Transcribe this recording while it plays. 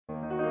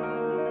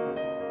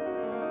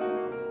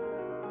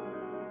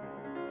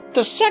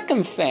The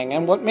second thing,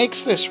 and what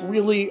makes this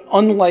really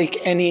unlike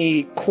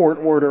any court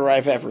order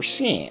I've ever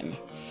seen,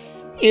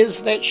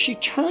 is that she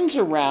turns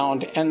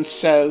around and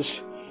says,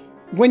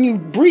 when you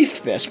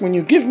brief this, when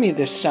you give me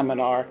this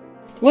seminar,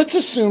 let's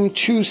assume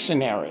two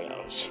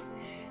scenarios.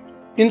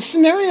 In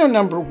scenario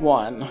number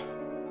one,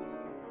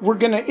 we're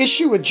going to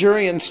issue a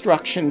jury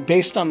instruction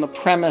based on the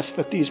premise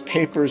that these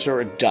papers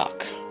are a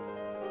duck.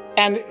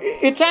 And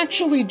it's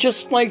actually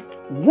just,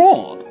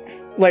 wrong.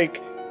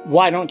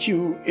 Why don't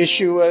you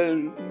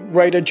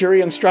write a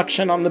jury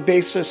instruction on the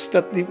basis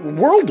that the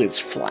world is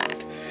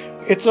flat?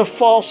 It's a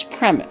false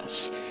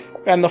premise.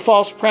 And the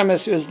false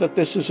premise is that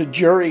this is a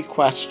jury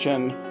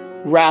question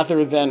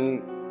rather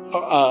than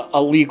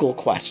a legal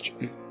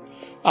question.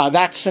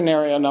 That's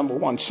scenario number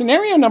one.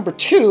 Scenario number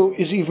two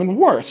is even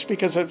worse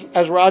because,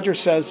 as Roger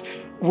says,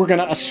 we're going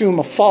to assume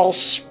a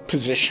false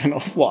position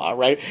of law,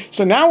 right?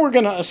 So now we're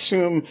going to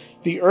assume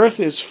the earth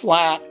is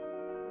flat,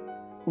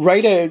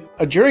 write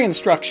a jury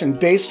instruction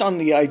based on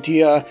the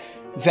idea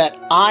that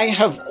I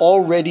have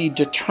already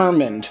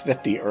determined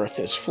that the earth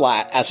is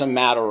flat as a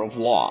matter of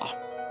law.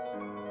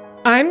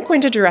 I'm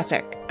Quinta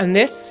Jurecic, and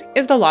this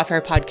is the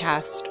Lawfare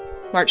Podcast,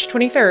 March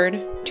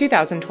 23rd,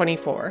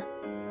 2024.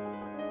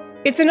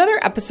 It's another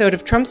episode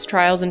of Trump's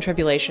Trials and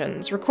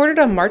Tribulations, recorded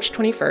on March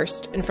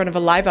 21st in front of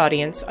a live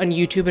audience on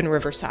YouTube in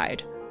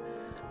Riverside.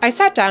 I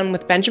sat down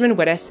with Benjamin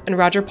Wittes and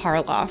Roger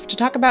Parloff to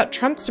talk about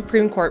Trump's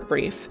Supreme Court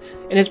brief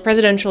in his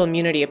presidential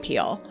immunity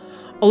appeal,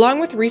 along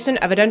with recent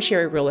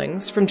evidentiary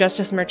rulings from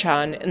Justice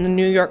Merchan in the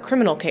New York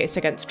criminal case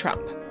against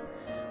Trump.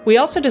 We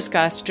also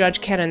discussed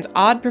Judge Cannon's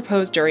odd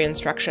proposed jury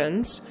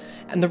instructions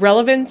and the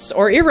relevance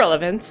or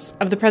irrelevance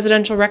of the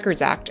Presidential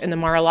Records Act in the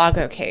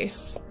Mar-a-Lago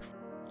case.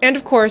 And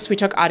of course, we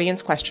took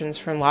audience questions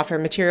from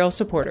Lawfare Material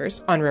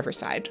supporters on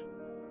Riverside.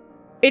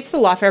 It's the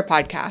Lawfare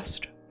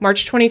Podcast,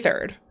 March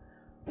 23rd.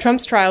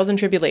 Trump's Trials and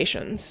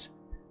Tribulations.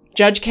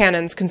 Judge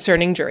Cannon's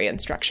concerning jury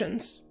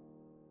instructions.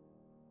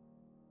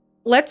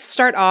 Let's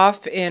start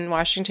off in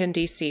Washington,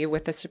 D.C.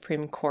 with the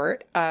Supreme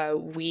Court.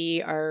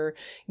 We are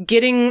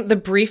getting the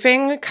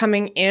briefing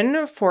coming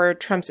in for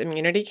Trump's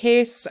immunity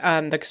case.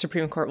 The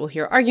Supreme Court will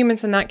hear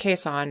arguments in that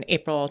case on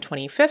April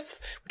 25th,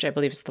 which I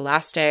believe is the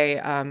last day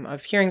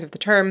of hearings of the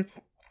term.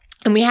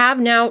 And we have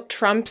now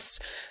Trump's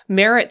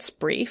merits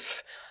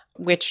brief,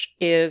 which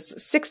is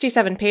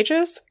 67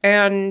 pages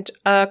and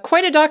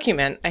quite a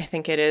document, I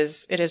think it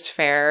is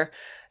fair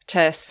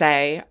to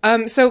say.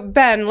 So,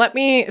 Ben, let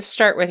me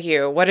start with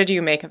you. What did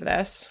you make of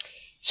this?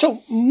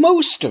 So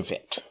most of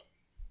it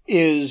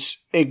is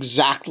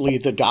exactly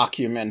the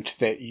document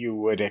that you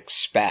would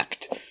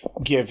expect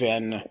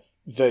given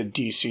the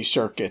D.C.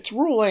 Circuit's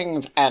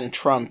rulings and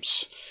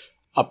Trump's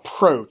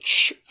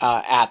approach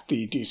at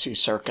the D.C.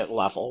 Circuit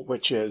level,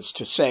 which is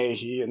to say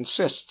he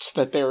insists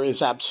that there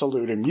is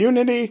absolute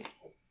immunity,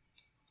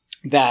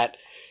 that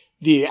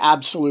the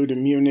absolute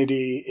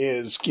immunity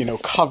is,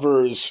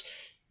 covers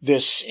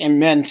this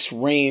immense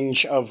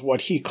range of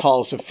what he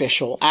calls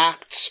official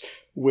acts,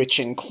 which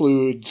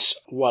includes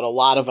what a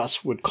lot of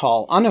us would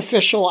call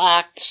unofficial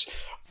acts,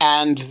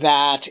 and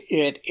that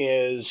it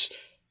is,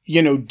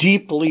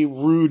 deeply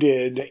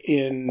rooted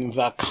in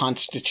the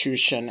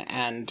Constitution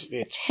and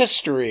its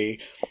history,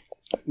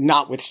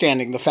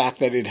 notwithstanding the fact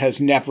that it has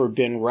never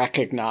been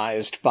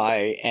recognized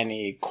by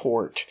any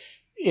court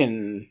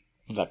in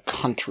the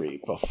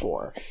country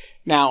before.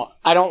 Now,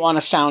 I don't want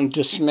to sound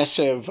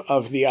dismissive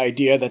of the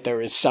idea that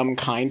there is some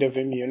kind of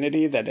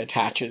immunity that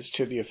attaches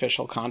to the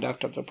official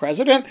conduct of the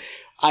president.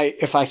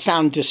 If I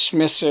sound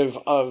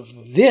dismissive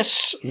of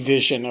this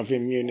vision of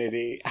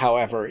immunity,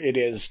 however, it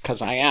is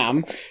because I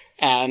am.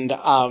 And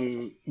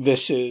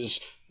this is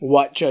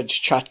what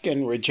Judge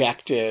Chutkan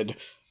rejected.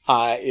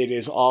 It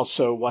is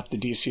also what the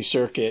D.C.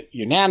 Circuit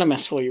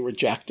unanimously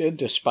rejected,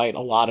 despite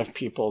a lot of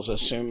people's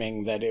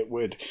assuming that it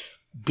would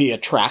be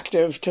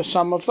attractive to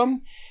some of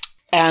them.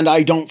 And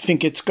I don't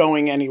think it's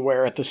going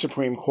anywhere at the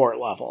Supreme Court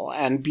level.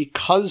 And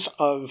because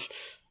of,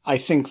 I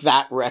think,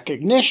 that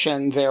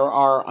recognition, there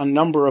are a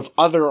number of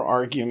other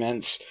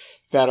arguments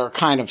that are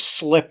kind of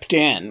slipped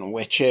in,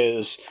 which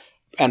is,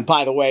 and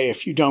by the way,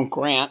 if you don't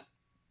grant,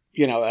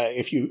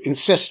 if you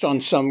insist on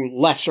some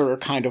lesser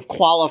kind of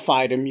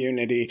qualified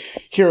immunity,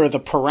 here are the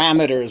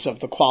parameters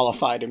of the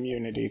qualified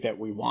immunity that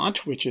we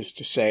want, which is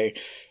to say,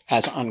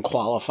 as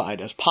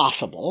unqualified as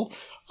possible.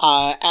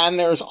 And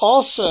there's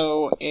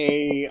also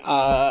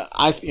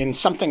in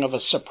something of a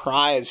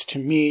surprise to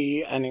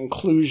me, an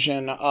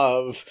inclusion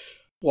of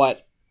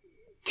what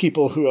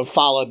people who have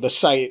followed the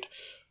site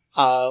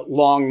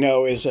long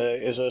know is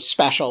a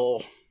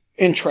special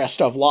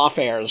interest of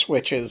Lawfare's,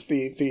 which is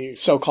the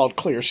so-called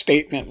clear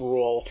statement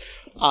rule.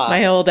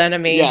 My old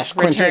enemy, yes,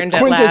 returned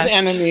at Quinta's last.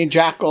 enemy,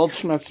 Jack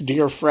Goldsmith's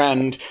dear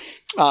friend,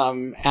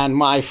 and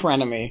my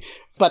frenemy.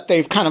 But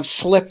they've kind of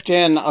slipped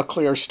in a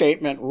clear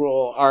statement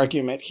rule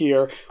argument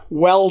here,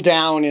 well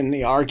down in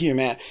the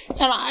argument.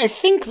 And I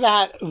think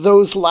that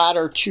those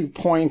latter 2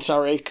 points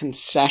are a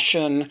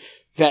concession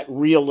that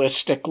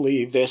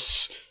realistically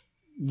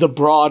the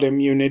broad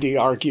immunity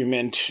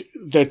argument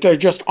that there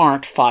just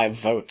aren't 5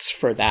 votes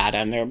for that,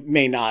 and there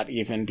may not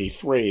even be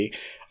 3.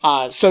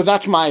 So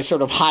that's my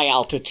sort of high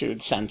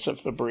altitude sense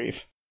of the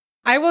brief.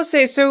 I will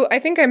say, so I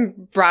think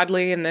I'm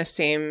broadly in the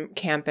same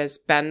camp as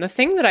Ben. The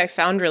thing that I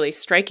found really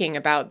striking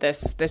about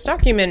this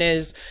document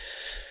is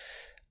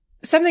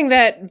something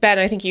that, Ben,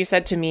 I think you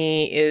said to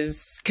me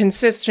is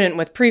consistent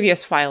with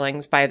previous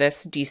filings by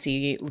this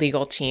DC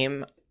legal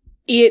team.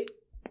 It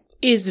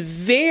is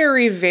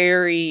very,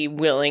 very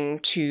willing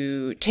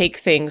to take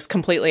things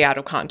completely out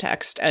of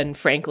context and,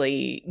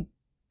 frankly,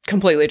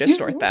 completely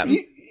distort them.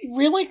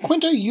 Really,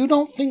 Quinta, you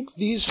don't think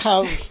these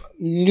have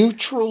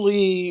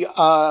neutrally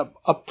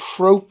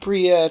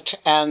appropriate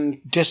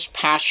and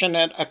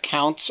dispassionate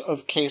accounts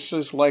of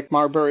cases like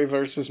Marbury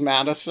versus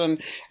Madison,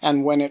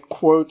 and when it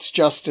quotes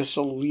Justice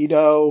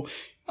Alito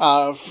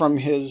from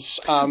his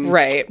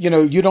right?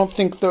 You don't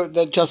think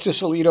that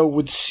Justice Alito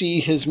would see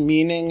his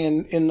meaning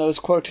in those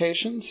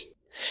quotations?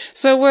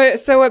 So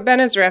what Ben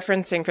is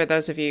referencing, for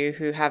those of you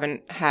who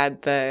haven't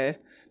had the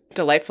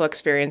delightful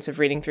experience of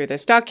reading through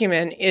this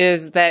document,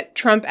 is that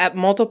Trump at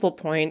multiple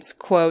points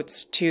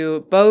quotes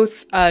to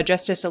both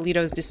Justice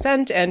Alito's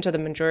dissent and to the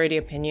majority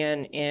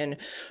opinion in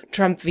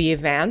Trump v.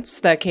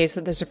 Vance, the case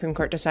that the Supreme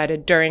Court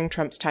decided during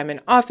Trump's time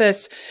in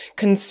office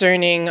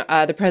concerning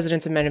the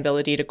president's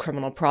amenability to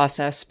criminal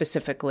process,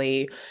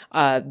 specifically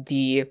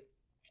the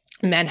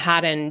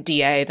Manhattan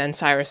DA, then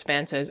Cyrus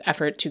Vance's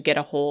effort to get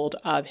a hold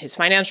of his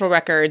financial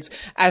records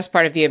as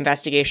part of the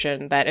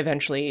investigation that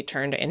eventually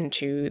turned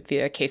into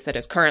the case that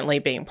is currently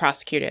being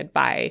prosecuted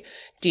by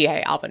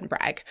DA Alvin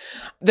Bragg.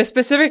 The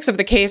specifics of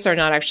the case are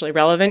not actually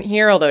relevant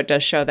here, although it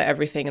does show that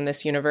everything in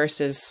this universe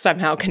is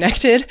somehow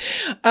connected.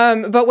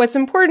 But what's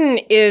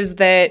important is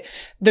that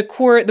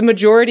the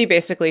majority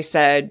basically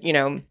said,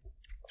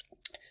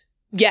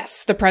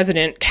 yes, the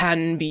president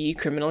can be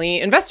criminally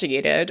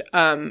investigated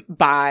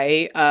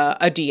by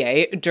a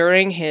DA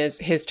during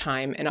his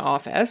time in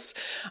office.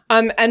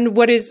 And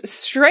what is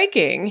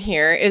striking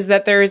here is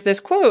that there is this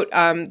quote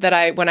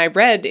that when I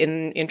read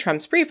in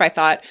Trump's brief, I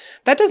thought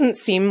that doesn't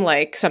seem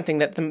like something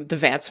that the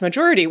Vance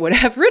majority would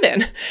have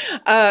written,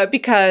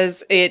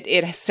 because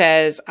it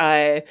says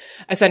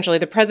essentially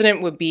the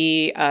president would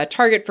be a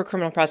target for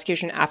criminal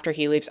prosecution after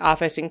he leaves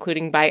office,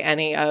 including by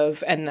any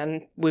of, and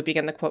then we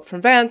begin the quote from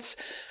Vance,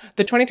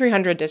 the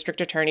 2,300 district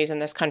attorneys in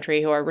this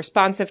country who are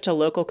responsive to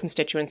local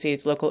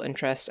constituencies, local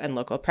interests, and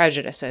local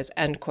prejudices,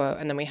 end quote.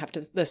 And then we have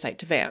the cite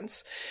to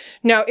Vance.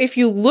 Now, if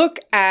you look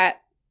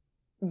at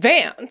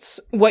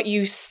Vance, what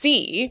you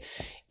see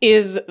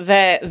is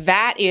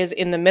that is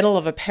in the middle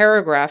of a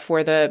paragraph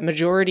where the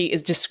majority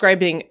is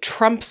describing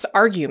Trump's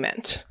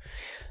argument,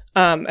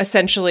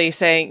 essentially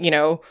saying,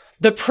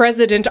 the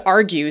president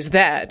argues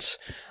that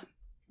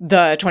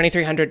the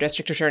 2,300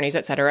 district attorneys,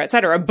 et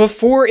cetera,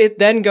 before it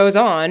then goes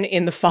on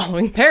in the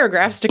following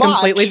paragraphs to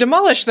completely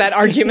demolish that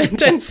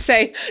argument and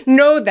say,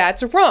 no,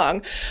 that's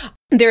wrong.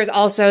 There's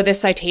also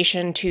this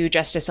citation to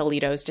Justice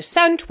Alito's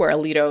dissent, where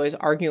Alito is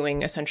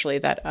arguing essentially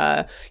that,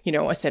 a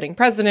sitting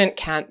president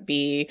can't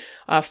be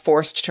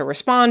forced to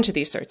respond to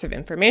these sorts of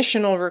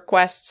informational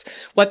requests.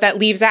 What that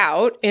leaves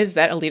out is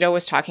that Alito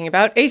was talking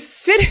about a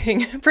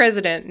sitting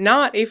president,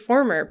 not a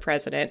former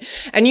president.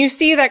 And you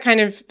see that kind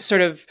of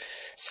sort of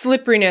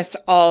slipperiness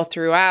all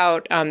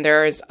throughout.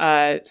 There's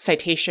a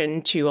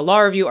citation to a law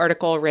review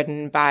article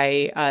written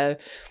by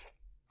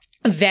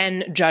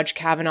then Judge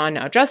Kavanaugh,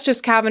 now Justice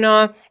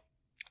Kavanaugh,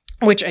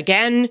 which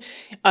again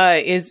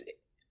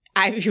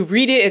if you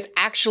read it, is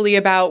actually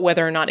about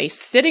whether or not a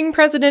sitting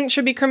president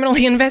should be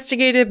criminally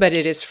investigated, but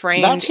it is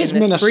framed That's his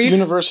in this brief.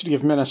 University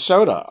of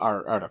Minnesota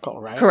article,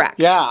 right? Correct.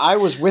 Yeah, I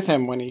was with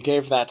him when he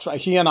gave that.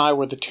 He and I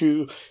were the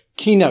 2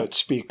 keynote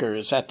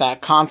speakers at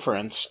that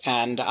conference,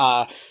 and and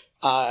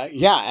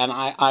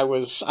I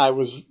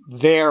was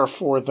there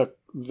for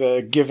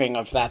the giving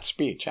of that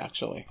speech,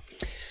 actually.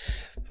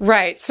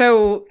 Right.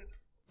 So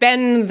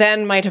Ben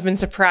then might have been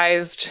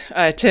surprised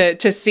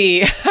to see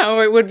how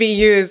it would be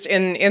used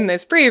in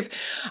this brief.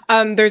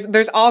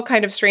 There's all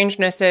kind of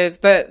strangenesses.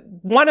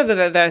 One of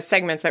the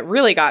segments that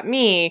really got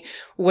me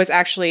was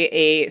actually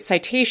a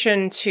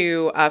citation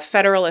to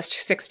Federalist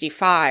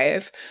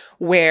 65,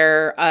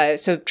 where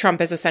so Trump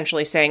is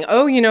essentially saying,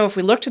 if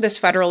we look to this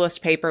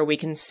Federalist paper, we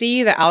can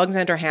see that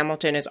Alexander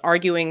Hamilton is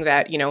arguing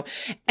that,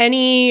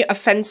 any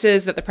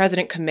offenses that the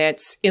president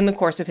commits in the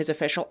course of his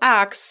official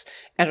acts,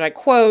 and I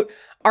quote,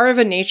 are of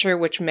a nature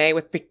which may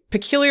with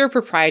peculiar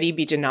propriety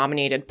be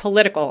denominated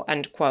political,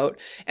 end quote,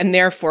 and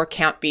therefore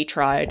can't be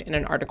tried in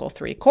an Article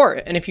III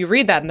court. And if you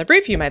read that in the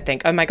brief, you might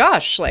think, oh my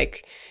gosh,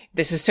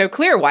 this is so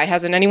clear. Why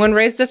hasn't anyone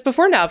raised this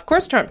before now? Of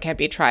course, Trump can't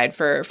be tried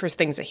for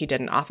things that he did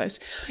in office.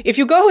 If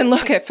you go and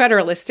look at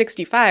Federalist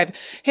 65,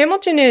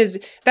 that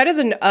is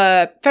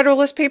a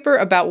Federalist paper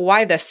about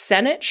why the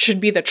Senate should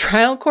be the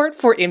trial court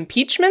for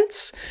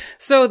impeachments.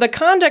 So the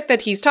conduct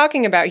that he's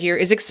talking about here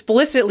is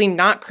explicitly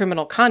not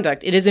criminal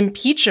conduct. It is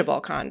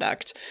impeachable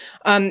conduct.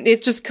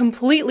 It's just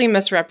completely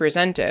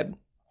misrepresented.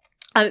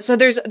 So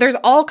there's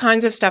all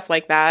kinds of stuff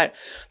like that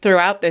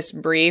throughout this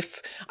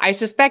brief. I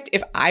suspect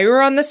if I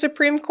were on the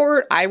Supreme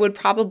Court, I would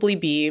probably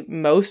be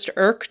most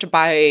irked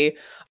by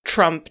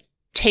Trump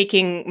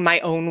taking my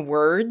own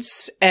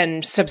words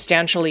and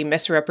substantially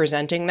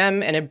misrepresenting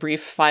them in a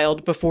brief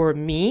filed before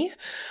me.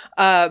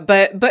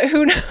 But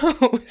who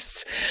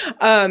knows?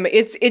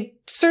 It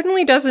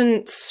certainly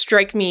doesn't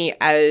strike me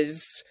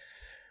as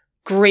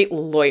great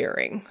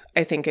lawyering,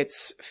 I think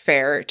it's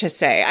fair to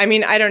say. I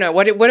mean, I don't know.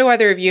 What do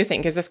either of you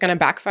think? Is this going to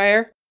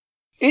backfire?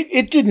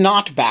 It did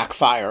not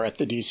backfire at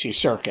the D.C.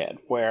 Circuit,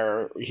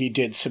 where he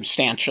did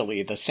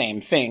substantially the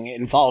same thing,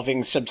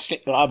 involving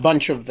a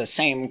bunch of the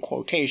same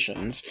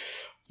quotations.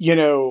 You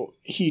know,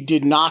 he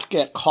did not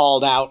get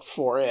called out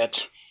for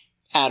it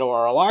at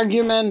oral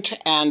argument,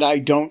 and I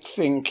don't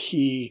think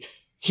he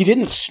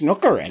didn't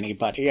snooker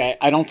anybody.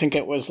 I don't think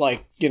it was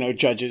like, you know,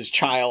 Judges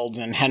Childs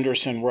and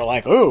Henderson were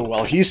like, oh,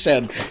 well, he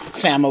said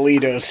Sam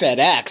Alito said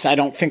X. I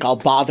don't think I'll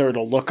bother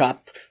to look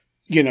up,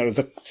 you know,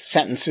 the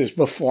sentences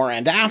before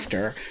and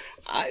after.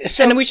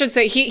 And we should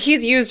say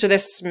he's used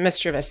this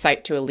mischievous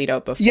cite to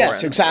Alito before.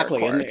 Yes,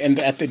 exactly. And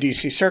at the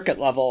D.C. Circuit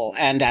level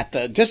and at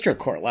the district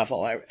court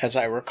level, as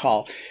I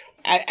recall.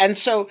 And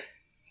so,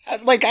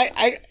 like,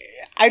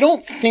 I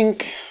don't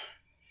think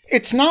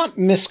it's not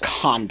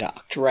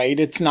misconduct, right?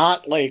 It's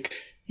not like,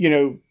 you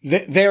know,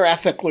 they're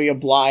ethically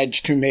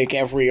obliged to make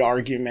every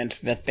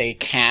argument that they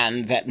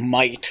can that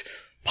might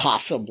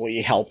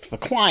possibly help the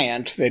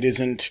client that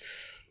isn't,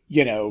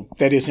 you know,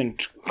 that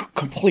isn't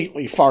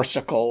completely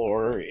farcical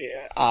or,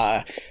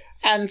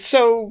 and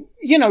so,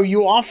 you know,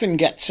 you often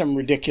get some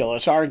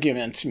ridiculous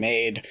arguments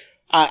made.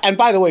 And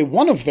by the way,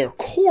 one of their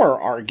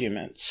core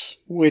arguments,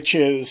 which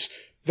is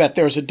that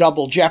there's a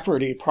double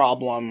jeopardy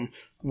problem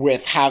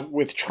with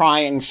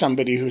trying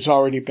somebody who's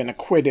already been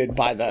acquitted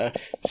by the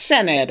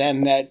Senate,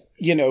 and that,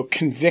 you know,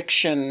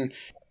 conviction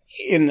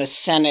in the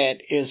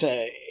Senate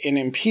in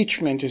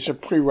impeachment is a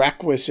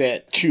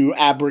prerequisite to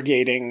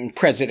abrogating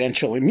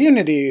presidential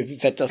immunity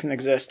that doesn't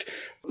exist.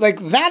 Like,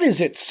 that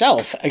is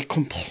itself a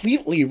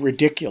completely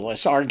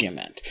ridiculous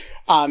argument.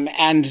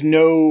 And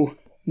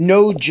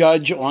no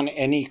judge on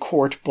any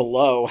court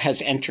below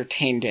has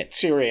entertained it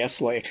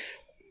seriously.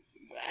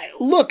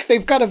 Look,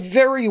 they've got a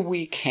very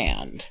weak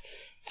hand,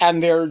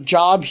 and their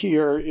job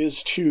here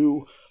is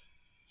to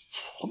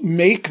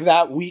make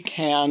that weak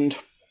hand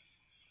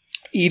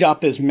eat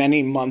up as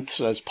many months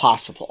as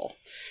possible.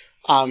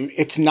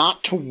 It's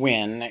not to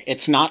win.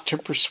 It's not to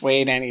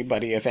persuade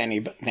anybody of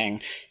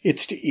anything.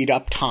 It's to eat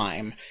up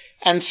time.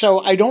 And so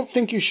I don't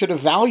think you should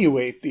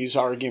evaluate these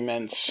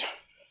arguments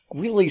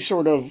really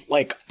sort of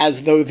like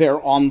as though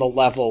they're on the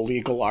level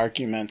legal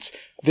arguments.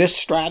 This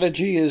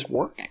strategy is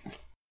working.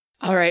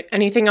 All right.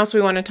 Anything else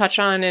we want to touch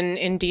on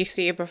in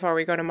DC before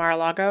we go to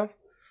Mar-a-Lago?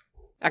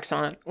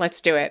 Excellent.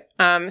 Let's do it.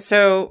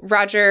 So,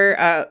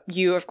 Roger,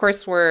 you, of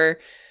course, were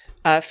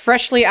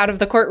freshly out of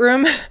the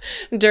courtroom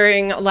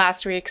during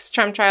last week's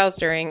Trump trials,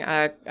 during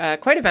a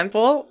quite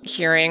eventful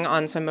hearing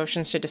on some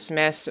motions to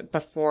dismiss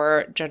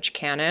before Judge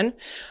Cannon.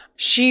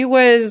 She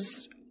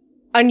was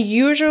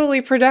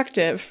unusually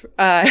productive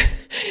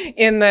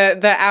in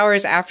the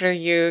hours after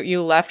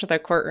you left the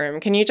courtroom.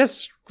 Can you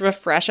just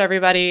refresh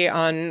everybody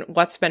on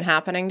what's been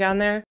happening down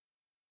there?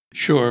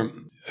 Sure.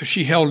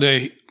 She held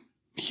a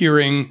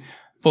hearing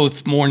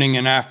both morning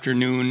and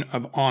afternoon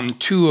on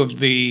two of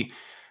the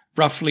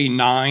roughly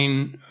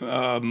 9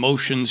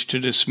 motions to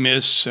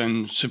dismiss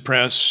and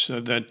suppress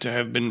that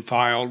have been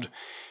filed.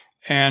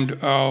 And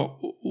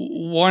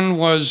one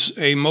was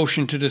a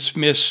motion to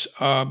dismiss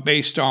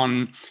based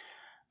on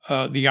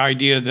the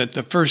idea that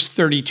the first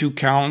 32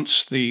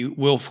 counts, the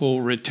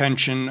willful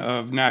retention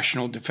of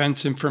national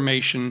defense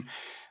information,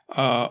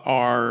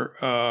 are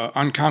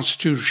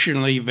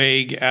unconstitutionally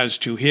vague as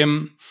to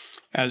him,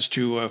 as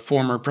to a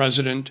former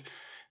president.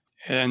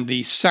 And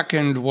the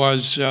second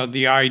was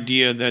the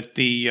idea that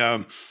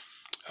the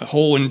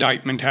whole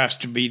indictment has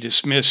to be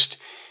dismissed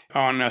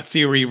on a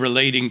theory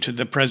relating to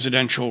the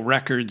Presidential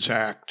Records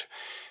Act.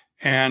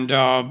 And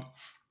there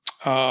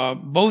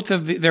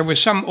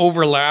was some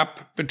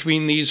overlap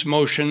between these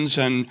motions,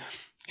 and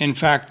in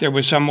fact, there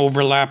was some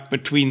overlap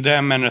between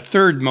them and a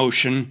third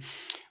motion,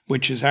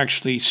 which has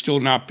actually still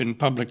not been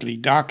publicly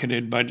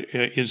docketed, but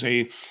is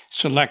a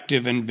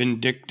selective and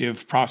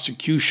vindictive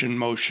prosecution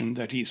motion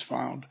that he's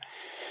filed.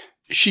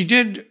 She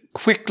did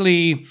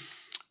quickly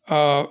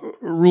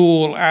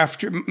rule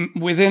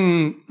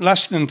within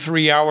less than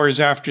 3 hours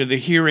after the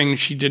hearing,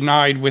 she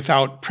denied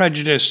without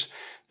prejudice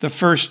the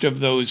first of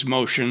those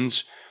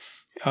motions.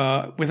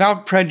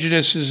 Without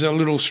prejudice is a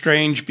little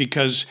strange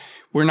because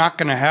we're not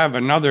going to have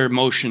another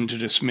motion to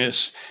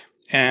dismiss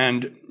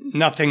and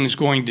nothing's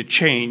going to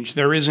change.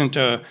 There isn't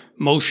a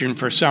motion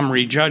for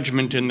summary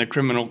judgment in the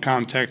criminal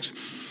context,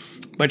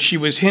 but she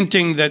was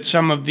hinting that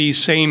some of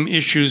these same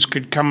issues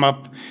could come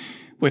up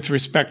with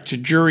respect to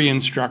jury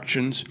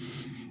instructions.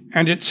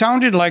 And it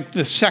sounded like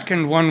the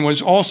second one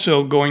was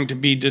also going to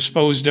be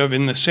disposed of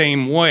in the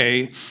same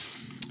way,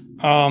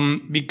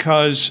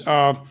 because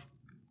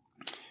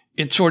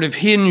it sort of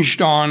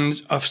hinged on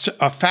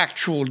a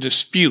factual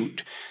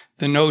dispute.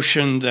 The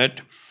notion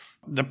that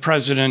the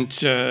president,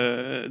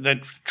 that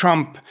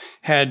Trump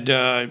had,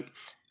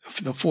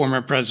 the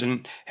former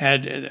president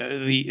had,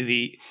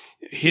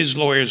 his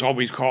lawyers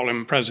always call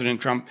him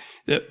President Trump.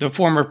 The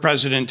former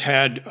president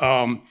had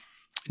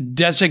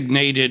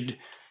designated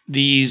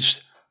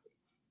these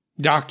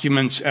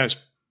documents as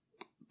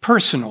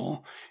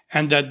personal,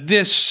 and that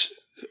this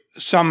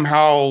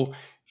somehow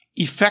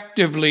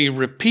effectively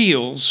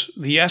repeals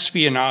the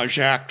Espionage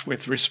Act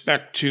with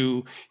respect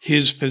to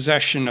his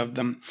possession of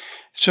them.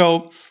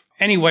 So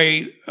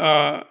anyway,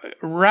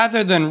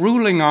 rather than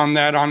ruling on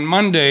that on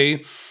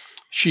Monday,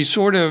 she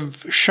sort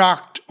of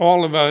shocked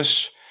all of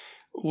us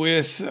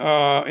with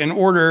an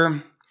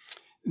order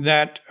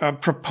that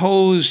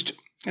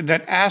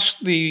that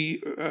asked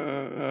the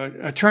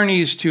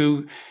attorneys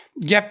to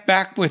get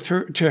back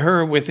to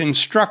her with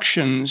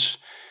instructions,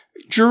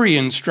 jury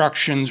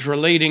instructions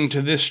relating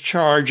to this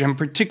charge, and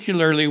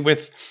particularly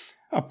with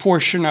a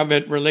portion of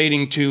it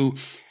relating to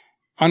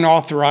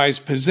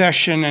unauthorized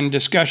possession and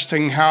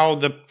discussing how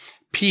the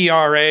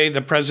PRA,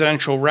 the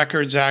Presidential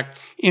Records Act,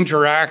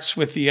 interacts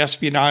with the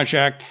Espionage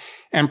Act,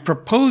 and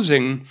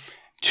proposing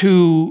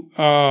two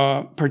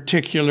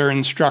particular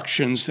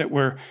instructions that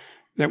were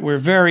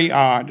very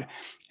odd.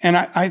 And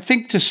I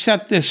think to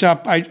set this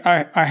up,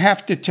 I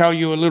have to tell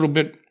you a little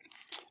bit,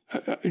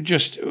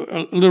 just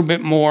a little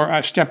bit more,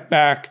 a step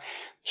back.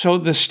 So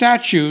the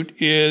statute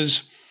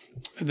is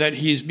that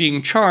he's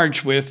being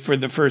charged with for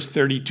the first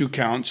 32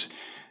 counts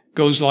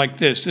goes like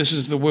this. This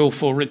is the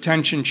willful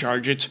retention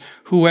charge. It's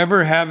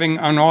whoever having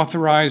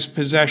unauthorized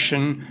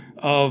possession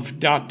of ...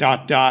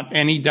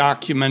 any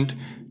document ...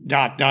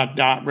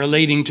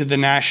 relating to the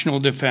national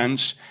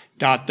defense ...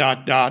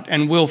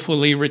 and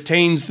willfully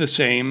retains the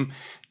same ...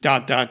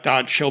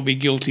 shall be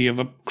guilty of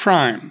a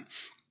crime.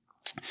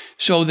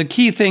 So the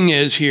key thing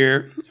is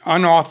here,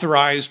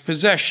 unauthorized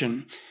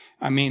possession.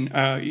 I mean,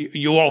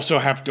 you also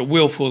have to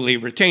willfully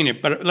retain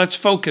it, but let's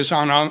focus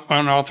on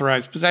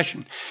unauthorized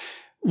possession.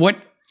 What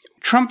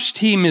Trump's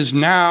team is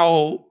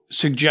now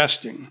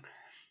suggesting,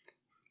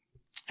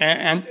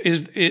 and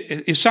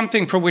is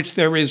something for which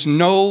there is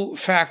no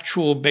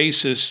factual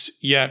basis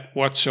yet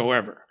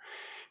whatsoever.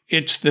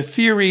 It's the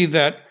theory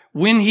that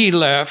when he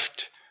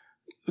left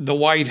the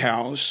White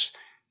House,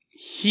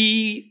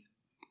 he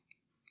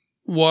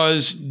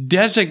was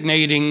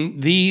designating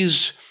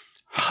these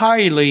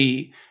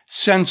highly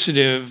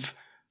sensitive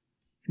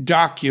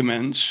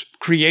documents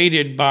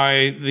created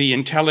by the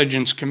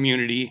intelligence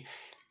community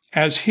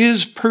as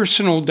his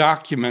personal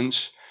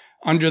documents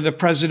under the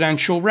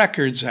Presidential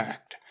Records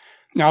Act.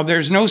 Now,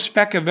 there's no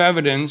speck of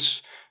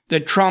evidence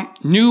that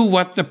Trump knew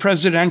what the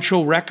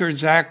Presidential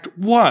Records Act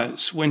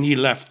was when he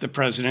left the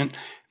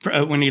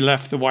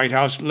White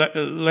House,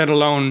 let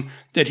alone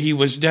that he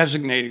was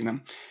designating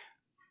them.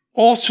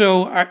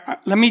 Also,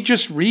 let me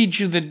just read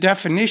you the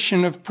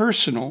definition of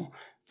personal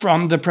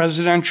from the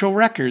Presidential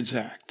Records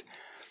Act.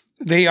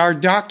 They are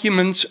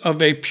documents of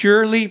a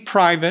purely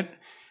private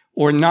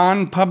or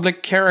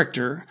non-public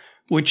character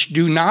which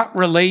do not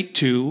relate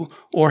to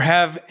or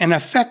have an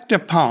effect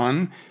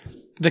upon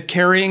the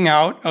carrying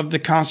out of the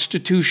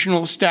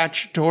constitutional,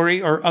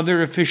 statutory, or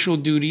other official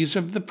duties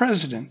of the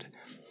president.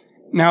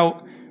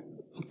 Now,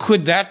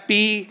 could that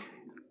be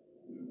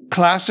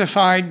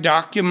classified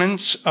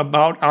documents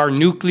about our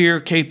nuclear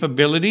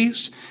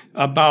capabilities,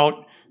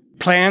 about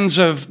plans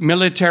of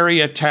military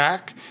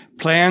attack,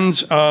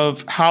 plans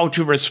of how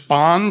to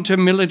respond to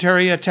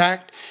military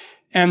attack?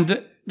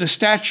 And the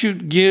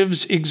statute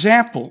gives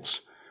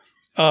examples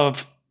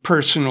of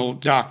personal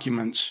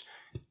documents,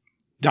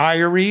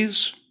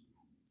 diaries,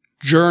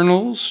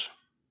 journals,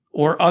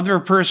 or other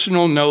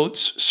personal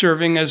notes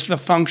serving as the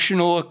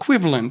functional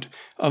equivalent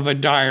of a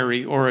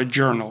diary or a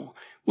journal,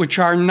 which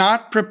are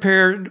not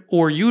prepared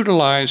or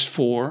utilized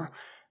for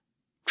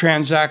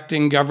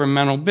transacting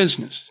governmental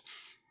business.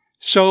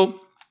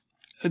 So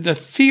the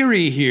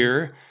theory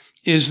here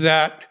is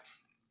that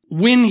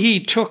when he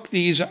took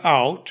these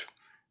out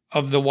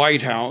of the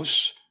White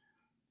House,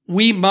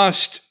 we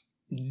must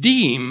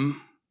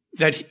deem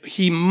that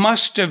he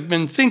must have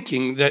been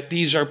thinking that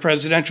these are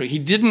presidential. He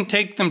didn't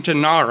take them to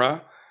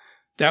NARA.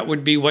 That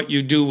would be what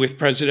you do with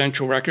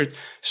presidential records.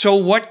 So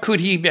what could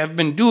he have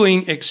been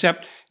doing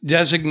except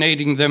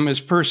designating them as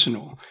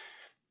personal,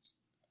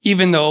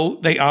 even though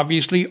they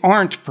obviously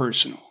aren't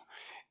personal?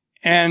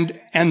 And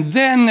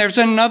then there's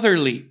another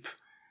leap.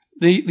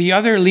 The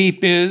other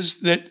leap is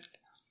that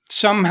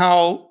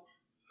somehow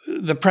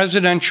the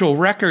Presidential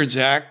Records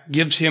Act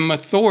gives him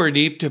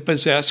authority to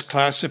possess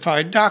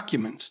classified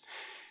documents.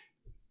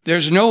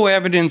 There's no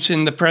evidence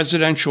in the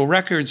Presidential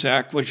Records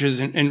Act, which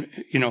is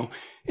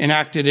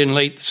enacted in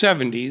late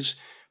 70s,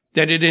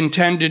 that it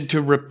intended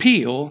to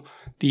repeal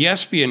the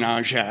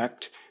Espionage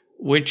Act,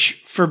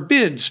 which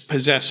forbids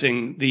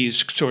possessing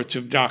these sorts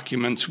of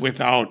documents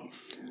without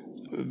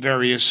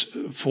various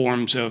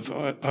forms of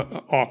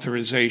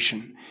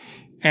authorization.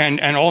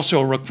 And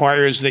also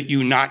requires that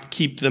you not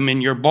keep them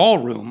in your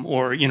ballroom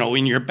or,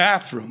 in your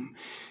bathroom.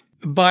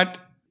 But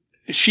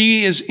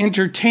she is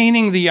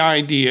entertaining the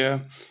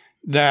idea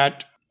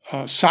that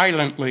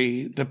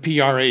silently the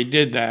PRA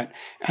did that.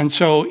 And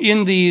so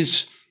in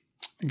these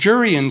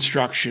jury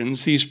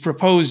instructions, these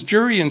proposed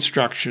jury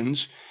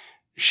instructions,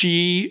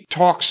 she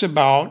talks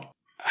about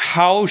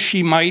how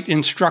she might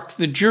instruct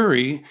the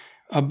jury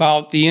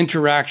about the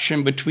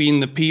interaction between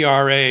the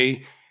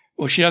PRA.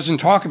 Well, she doesn't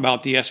talk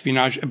about the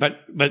espionage,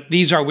 but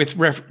these are with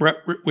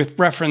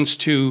reference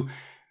to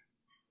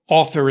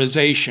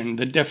authorization,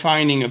 the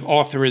defining of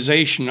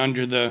authorization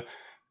under the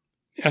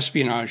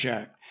Espionage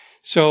Act.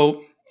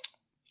 So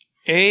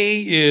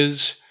A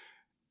is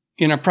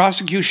in a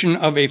prosecution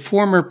of a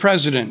former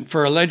president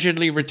for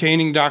allegedly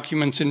retaining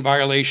documents in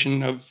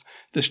violation of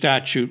the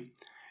statute,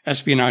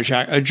 Espionage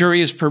Act. A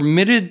jury is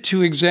permitted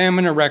to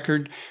examine a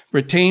record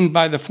retained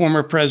by the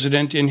former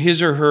president in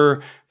his or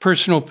her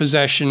personal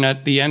possession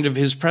at the end of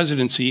his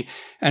presidency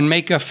and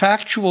make a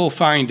factual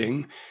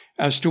finding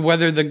as to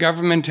whether the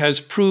government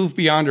has proved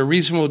beyond a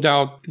reasonable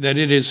doubt that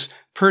it is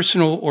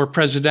personal or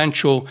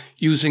presidential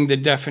using the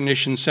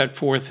definition set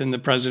forth in the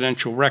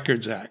Presidential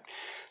Records Act.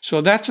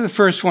 So that's the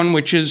first one,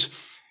 which is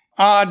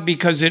odd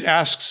because it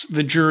asks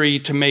the jury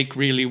to make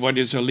really what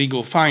is a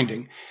legal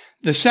finding.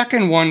 The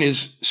second one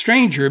is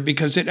stranger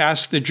because it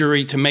asks the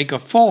jury to make a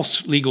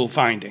false legal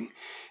finding.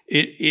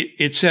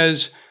 It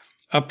says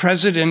a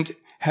president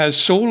has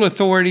sole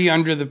authority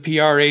under the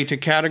PRA to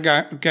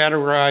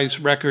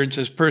categorize records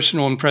as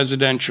personal and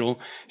presidential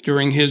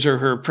during his or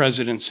her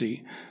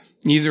presidency.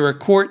 Neither a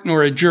court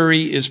nor a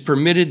jury is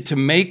permitted to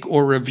make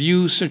or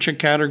review such a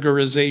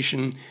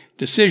categorization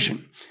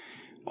decision.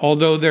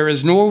 Although there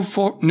is no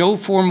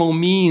formal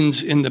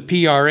means in the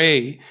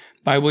PRA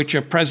by which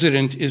a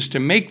president is to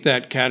make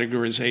that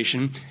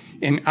categorization,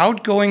 an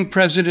outgoing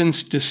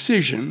president's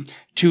decision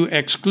to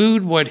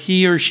exclude what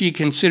he or she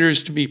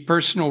considers to be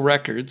personal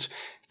records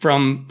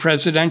from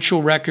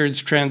presidential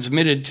records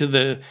transmitted to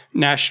the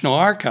National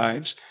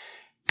Archives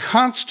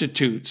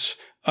constitutes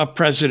a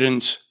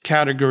president's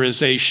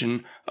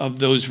categorization of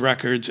those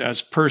records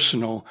as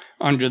personal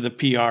under the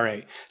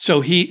PRA.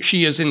 So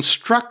she is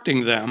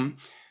instructing them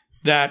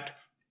that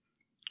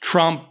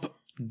Trump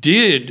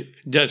did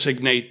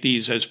designate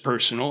these as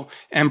personal,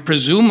 and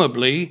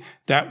presumably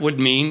that would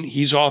mean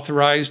he's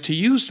authorized to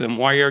use them.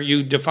 Why are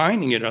you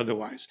defining it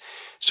otherwise?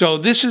 So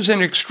this is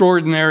an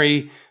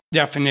extraordinary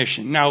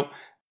definition. Now,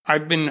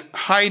 I've been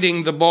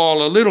hiding the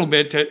ball a little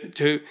bit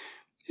to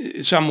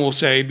some will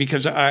say,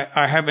 because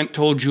I haven't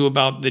told you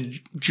about the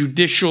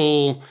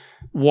Judicial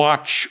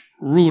Watch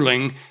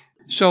ruling.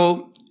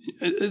 So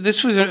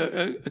this was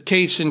a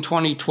case in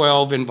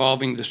 2012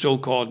 involving the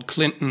so-called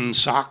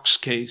Clinton-Socks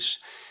case.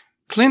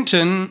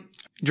 Clinton,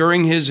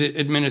 during his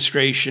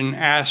administration,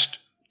 asked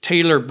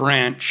Taylor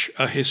Branch,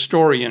 a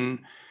historian,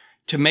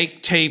 to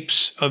make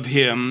tapes of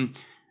him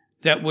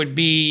that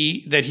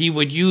he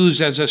would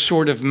use as a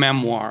sort of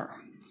memoir.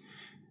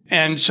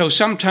 And so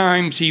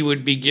sometimes he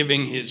would be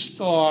giving his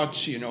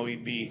thoughts,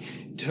 he'd be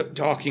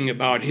talking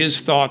about his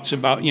thoughts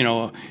about,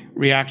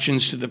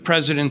 reactions to the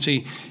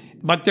presidency.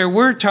 But there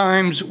were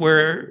times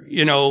where,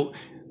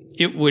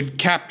 it would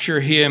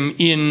capture him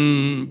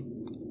in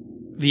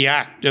the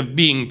act of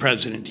being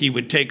president. He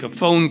would take a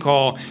phone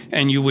call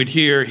and you would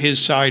hear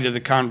his side of the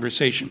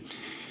conversation.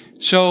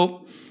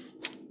 So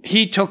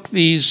he took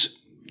these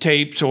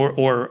tapes,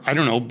 or I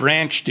don't know,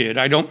 Branch did.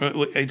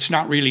 It's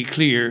not really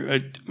clear.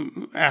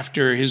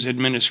 After his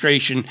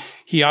administration,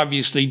 he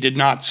obviously did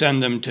not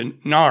send them to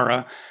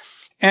NARA.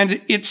 And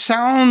it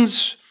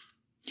sounds,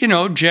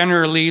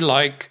 generally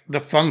like the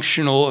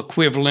functional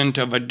equivalent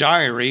of a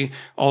diary,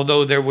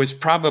 although there was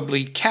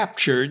probably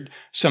captured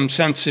some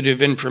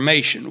sensitive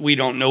information. We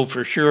don't know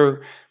for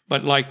sure,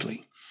 but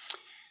likely.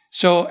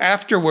 So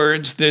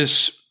afterwards,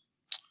 this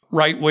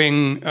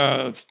right-wing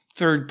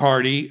third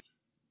party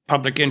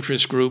public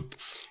interest group,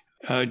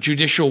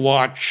 Judicial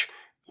Watch,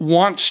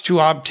 wants to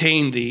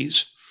obtain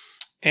these,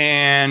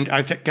 and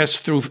I guess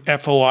through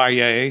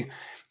FOIA,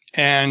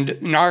 and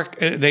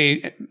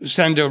they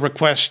send a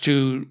request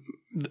to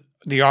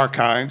the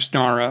archives,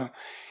 NARA,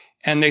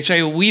 and they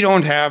say, we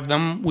don't have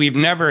them, we've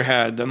never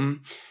had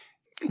them,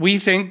 we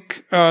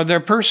think they're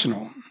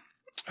personal,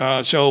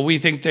 so we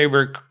think they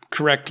were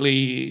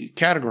correctly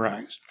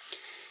categorized.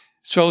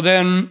 So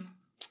then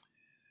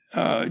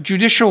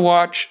Judicial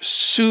Watch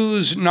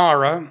sues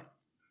NARA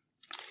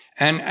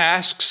and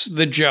asks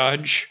the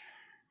judge,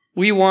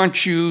 we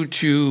want you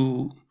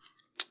to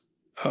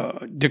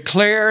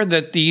declare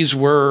that these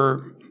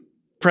were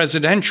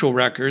presidential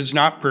records,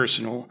 not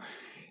personal,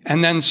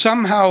 and then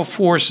somehow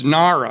force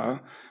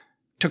NARA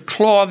to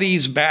claw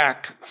these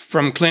back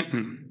from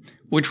Clinton,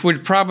 which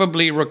would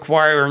probably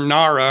require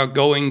NARA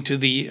going to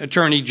the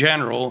Attorney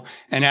General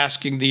and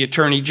asking the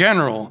Attorney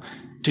General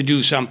to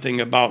do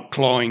something about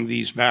clawing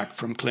these back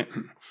from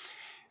Clinton.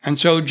 And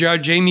so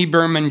Judge Amy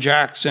Berman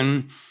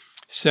Jackson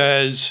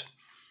says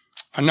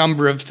a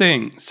number of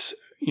things.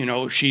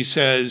 She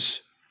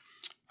says,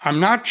 I'm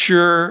not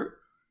sure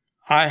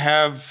I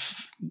have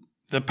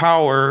the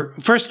power.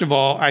 First of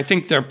all, I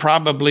think they're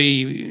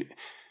probably,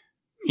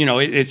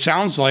 it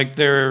sounds like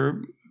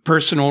they're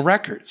personal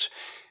records.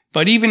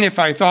 But even if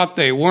I thought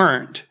they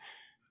weren't,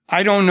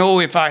 I don't know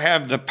if I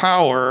have the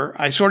power.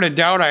 I sort of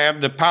doubt I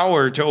have the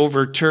power to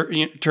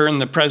overturn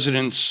the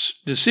president's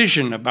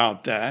decision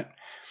about that.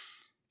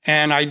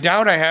 And I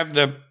doubt I have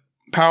the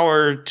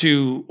power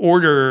to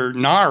order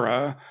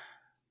NARA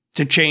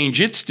to change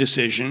its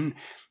decision.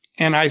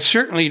 And I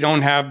certainly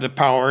don't have the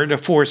power to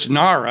force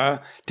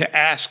NARA to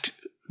ask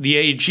the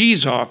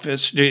AG's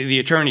office, the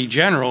Attorney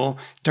General,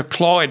 to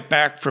claw it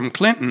back from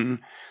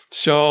Clinton.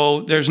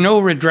 So there's no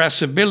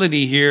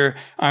redressability here.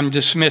 I'm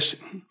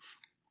dismissing.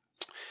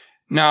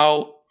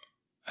 Now,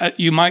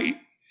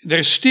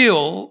 there's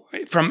still,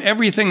 from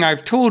everything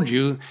I've told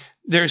you,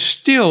 there's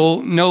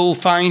still no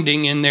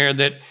finding in there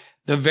that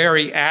the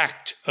very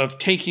act of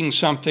taking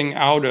something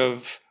out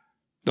of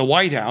the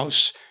White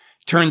House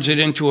turns it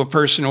into a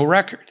personal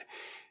record.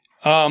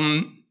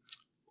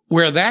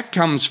 Where that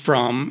comes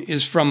from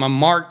is from a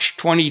March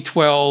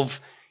 2012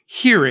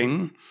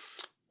 hearing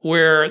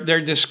where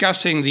they're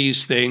discussing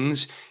these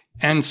things,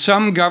 and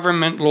some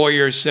government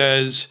lawyer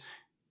says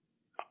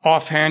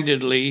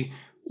offhandedly,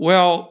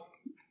 well,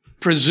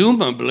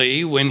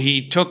 presumably when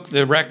he took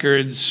the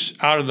records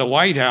out of the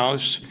White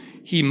House,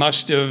 he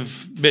must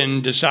have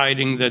been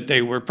deciding that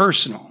they were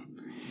personal.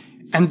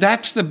 And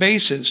that's the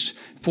basis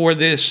for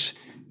this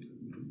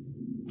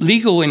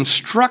legal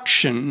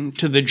instruction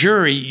to the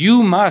jury.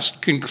 You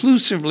must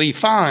conclusively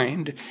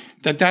find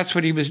that that's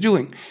what he was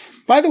doing.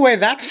 By the way,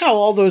 that's how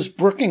all those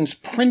Brookings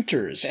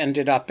printers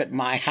ended up at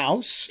my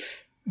house.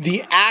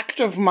 The act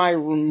of my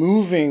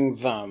removing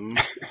them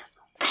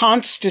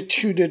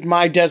constituted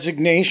my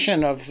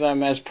designation of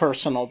them as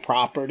personal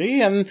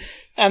property. And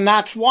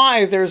that's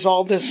why there's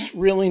all this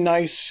really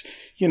nice,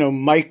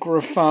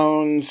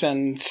 microphones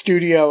and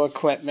studio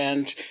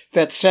equipment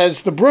that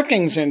says the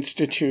Brookings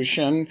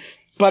Institution,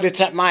 but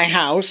it's at my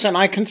house and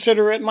I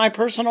consider it my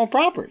personal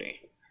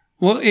property.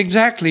 Well,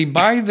 exactly.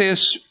 By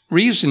this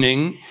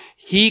reasoning,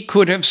 he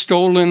could have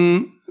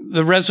stolen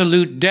the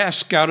Resolute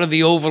desk out of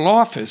the Oval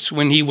Office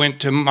when he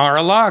went to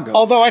Mar-a-Lago.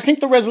 Although I think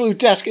the Resolute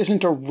desk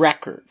isn't a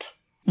record.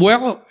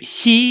 Well,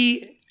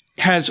 he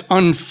has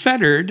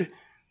unfettered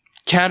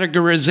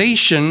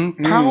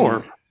categorization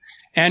power,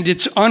 and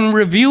it's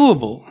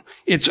unreviewable.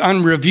 It's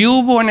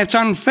unreviewable and it's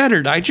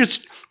unfettered.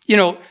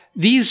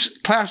 These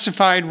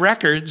classified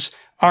records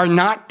are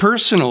not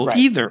personal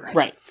either.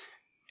 Right.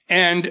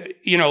 And,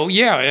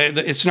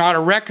 it's not a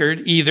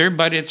record either,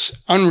 but it's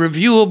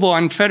unreviewable,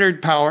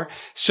 unfettered power.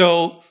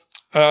 So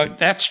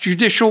that's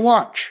judicial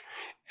watch,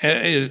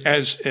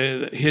 as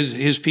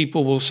his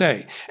people will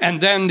say. And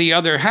then the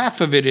other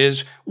half of it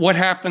is, what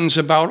happens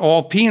about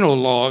all penal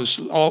laws,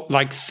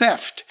 like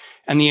theft?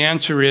 And the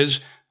answer is,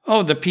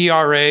 the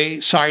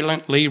PRA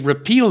silently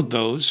repealed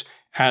those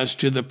as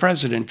to the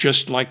president,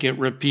 just like it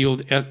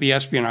repealed the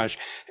Espionage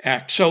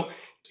Act. So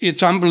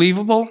it's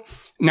unbelievable.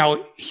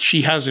 Now,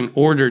 she hasn't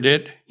ordered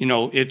it.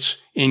 It's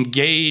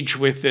engaged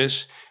with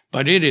this,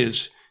 but it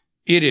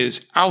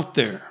is out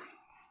there.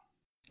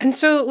 And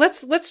so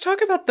let's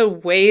talk about the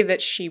way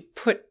that she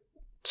put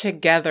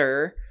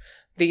together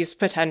these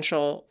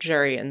potential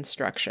jury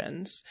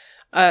instructions.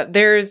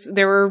 There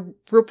were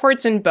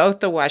reports in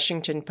both the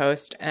Washington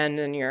Post and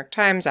the New York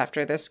Times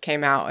after this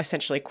came out,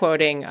 essentially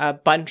quoting a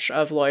bunch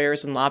of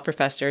lawyers and law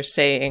professors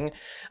saying,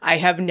 "I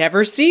have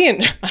never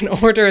seen an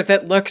order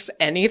that looks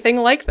anything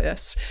like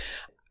this."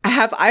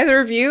 Have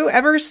either of you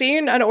ever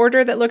seen an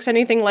order that looks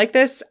anything like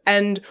this?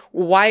 And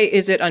why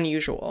is it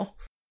unusual?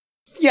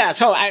 Yeah,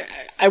 so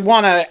I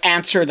want to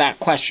answer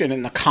that question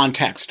in the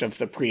context of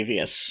the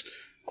previous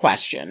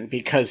question,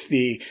 because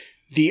the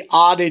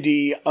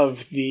oddity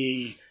of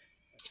the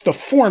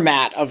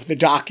format of the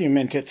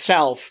document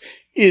itself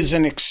is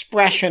an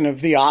expression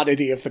of the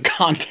oddity of the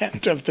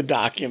content of the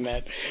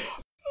document.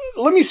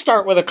 Let me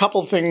start with a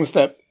couple things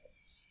that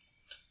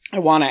I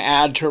want to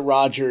add to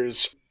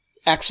Roger's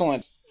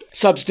excellent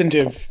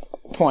substantive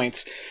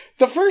points.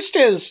 The first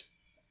is,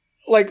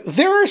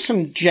 there are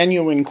some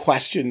genuine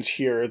questions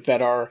here that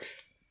are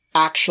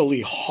actually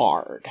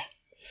hard.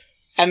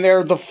 And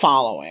they're the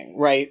following,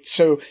 right?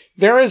 So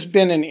there has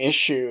been an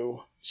issue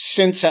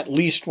since at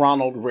least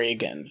Ronald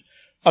Reagan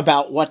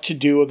about what to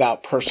do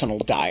about personal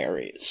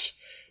diaries.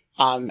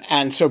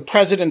 And so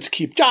presidents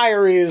keep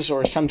diaries,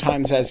 or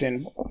sometimes, as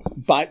in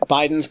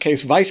Biden's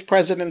case, vice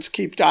presidents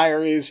keep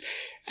diaries.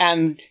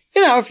 And,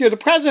 if you're the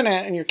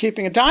president and you're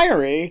keeping a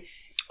diary,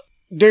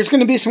 there's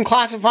going to be some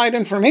classified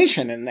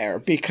information in there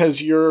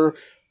because you're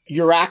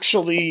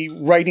actually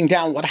writing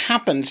down what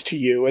happens to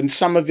you, and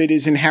some of it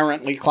is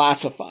inherently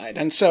classified.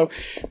 And so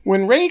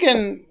when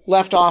Reagan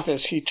left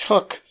office, he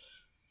took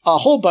a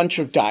whole bunch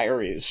of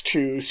diaries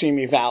to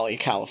Simi Valley,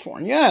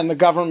 California, and the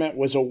government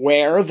was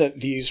aware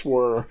that these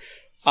were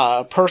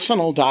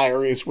personal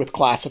diaries with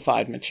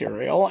classified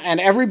material, and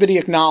everybody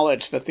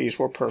acknowledged that these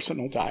were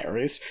personal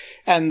diaries,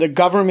 and the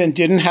government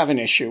didn't have an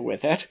issue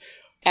with it.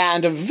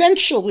 And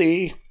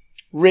eventually,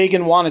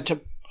 Reagan wanted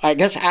to, I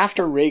guess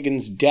after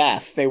Reagan's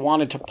death, they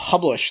wanted to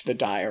publish the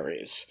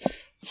diaries.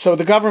 So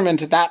the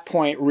government at that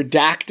point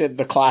redacted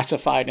the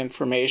classified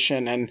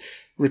information and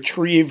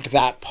retrieved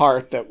that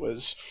part that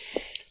was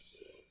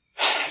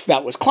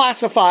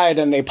classified,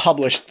 and they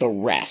published the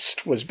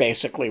rest, was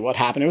basically what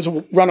happened. It was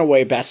a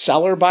runaway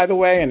bestseller, by the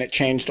way, and it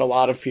changed a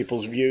lot of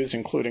people's views,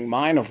 including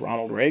mine, of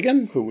Ronald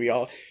Reagan, who we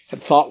all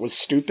had thought was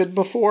stupid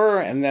before,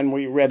 and then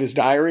we read his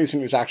diaries,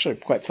 and he was actually a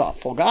quite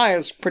thoughtful guy. It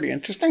was pretty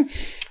interesting.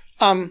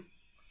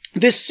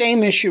 This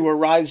same issue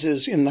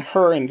arises in the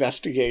Hur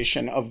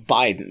investigation of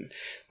Biden,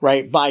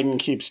 right? Biden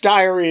keeps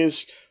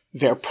diaries.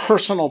 They're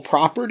personal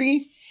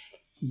property,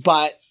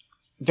 but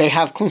they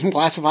have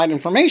classified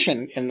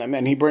information in them,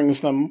 and he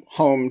brings them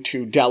home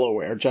to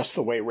Delaware, just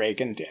the way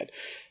Reagan did.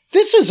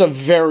 This is a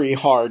very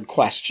hard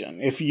question.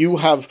 If you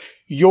have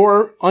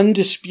your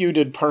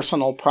undisputed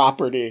personal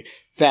property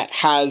that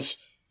has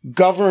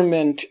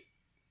government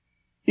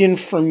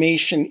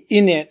information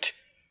in it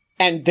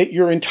and that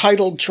you're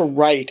entitled to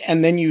write,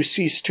 and then you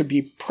cease to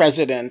be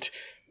president,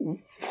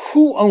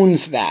 who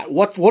owns that?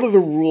 What are the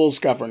rules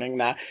governing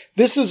that?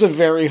 This is a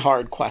very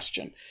hard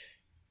question.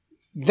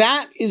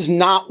 That is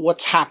not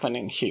what's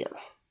happening here.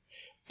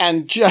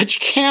 And Judge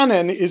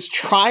Cannon is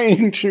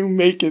trying to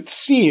make it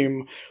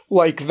seem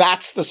like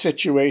that's the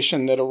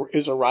situation that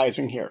is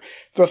arising here.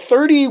 The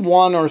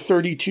 31 or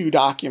 32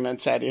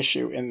 documents at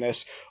issue in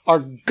this are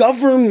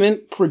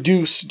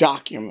government-produced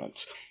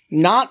documents,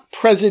 not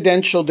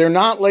presidential. They're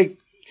not like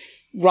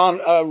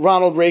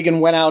Ronald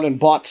Reagan went out and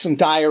bought some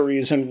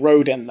diaries and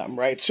wrote in them,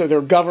 right? So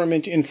they're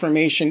government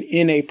information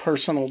in a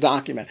personal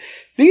document.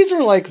 These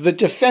are like the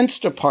Defense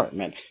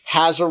Department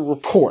has a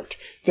report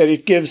that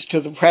it gives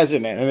to the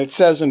president, and it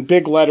says in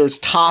big letters,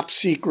 top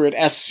secret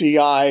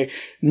SCI,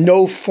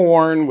 no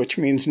foreign, which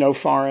means no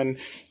foreign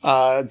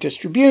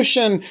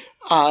distribution,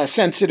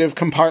 sensitive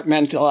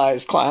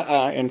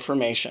compartmentalized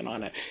information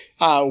on it.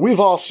 We've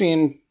all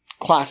seen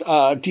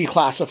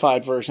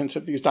declassified versions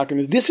of these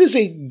documents. This is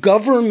a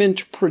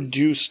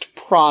government-produced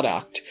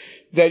product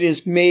that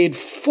is made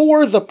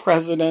for the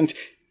president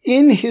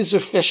in his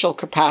official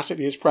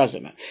capacity as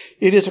president.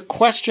 It is a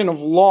question of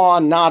law,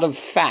 not of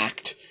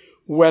fact,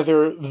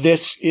 whether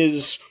this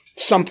is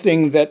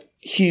something that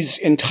he's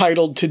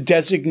entitled to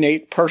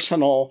designate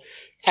personal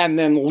and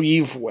then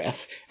leave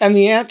with. And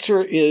the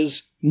answer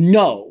is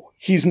no.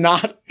 He's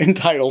not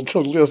entitled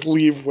to just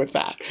leave with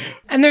that.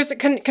 And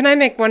can I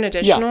make one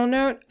additional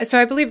note? So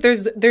I believe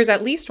there's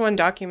at least one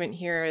document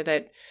here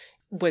that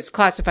was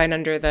classified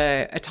under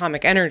the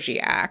Atomic Energy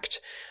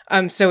Act.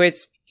 So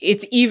it's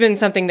even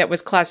something that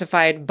was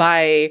classified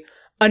by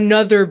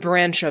another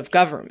branch of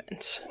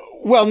government.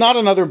 Well, not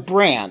another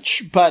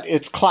branch, but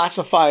it's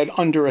classified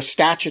under a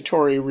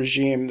statutory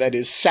regime that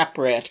is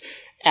separate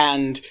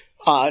and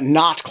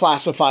not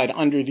classified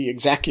under the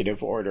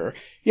executive order.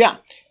 Yeah.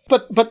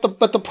 But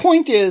the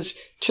point is,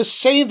 to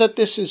say that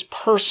this is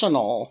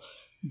personal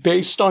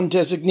based on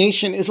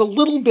designation is a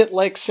little bit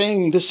like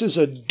saying this is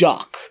a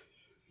duck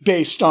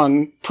based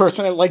on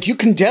person. Like, you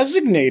can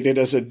designate it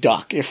as a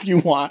duck if you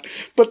want,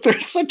 but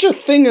there's such a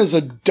thing as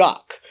a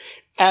duck.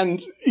 And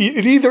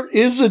it either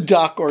is a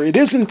duck or it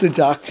isn't a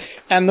duck.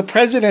 And the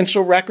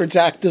Presidential Records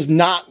Act does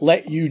not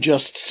let you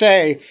just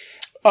say,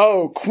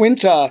 oh,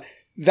 Quinta,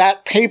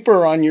 that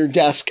paper on your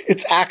desk,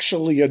 it's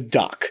actually a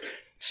duck.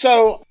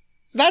 So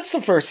that's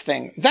the first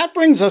thing. That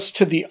brings us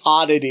to the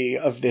oddity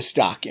of this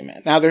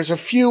document. Now, there's a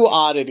few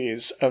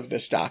oddities of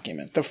this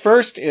document. The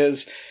first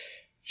is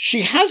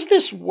she has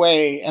this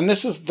way, and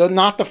this is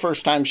not the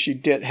first time she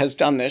has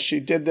done this. She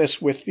did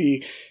this with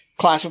the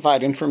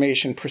Classified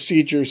Information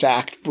Procedures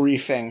Act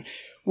briefing,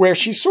 where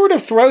she sort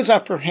of throws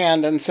up her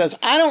hand and says,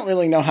 I don't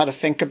really know how to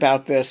think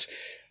about this.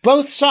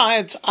 Both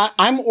sides,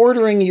 I'm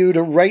ordering you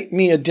to write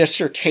me a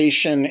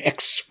dissertation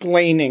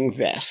explaining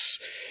this.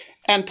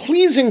 And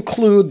please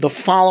include the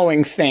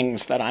following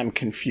things that I'm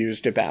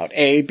confused about,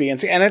 A, B, and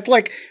C. And it's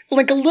like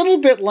a little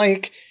bit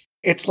like,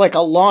 it's like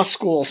a law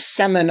school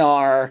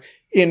seminar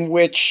in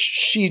which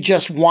she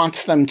just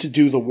wants them to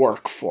do the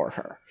work for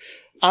her.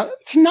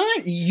 It's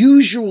not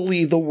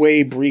usually the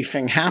way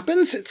briefing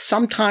happens. It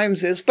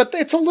sometimes is, but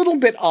it's a little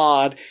bit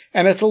odd,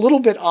 and it's a little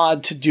bit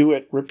odd to do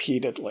it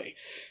repeatedly.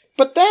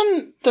 But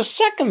then the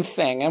second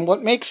thing, and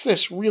what makes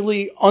this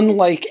really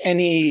unlike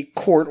any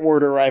court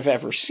order I've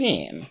ever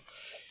seen,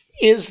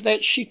 is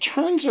that she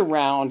turns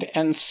around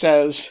and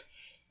says,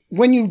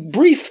 when you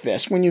brief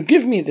this, when you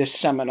give me this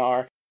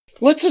seminar,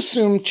 let's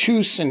assume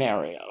two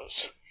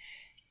scenarios.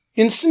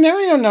 In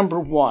scenario number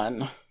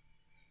one,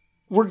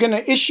 we're going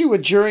to issue a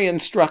jury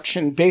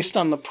instruction based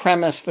on the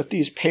premise that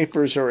these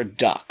papers are a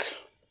duck.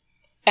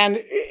 And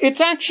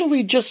it's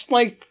actually just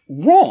like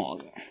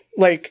wrong.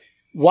 Like,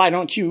 why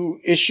don't you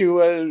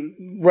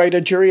write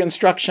a jury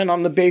instruction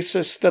on the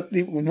basis that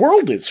the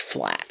world is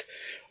flat?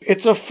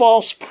 It's a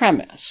false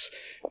premise.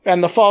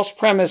 And the false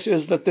premise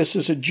is that this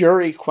is a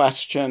jury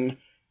question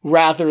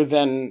rather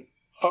than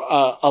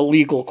a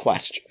legal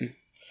question.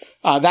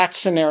 That's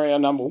scenario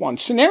number one.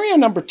 Scenario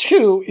number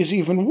two is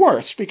even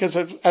worse because,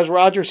 as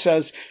Roger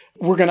says,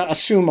 we're going to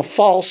assume a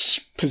false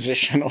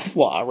position of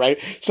law, right?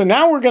 So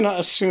now we're going to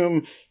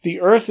assume the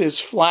earth is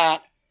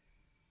flat,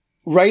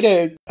 write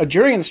a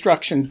jury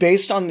instruction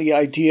based on the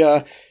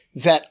idea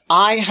that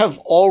I have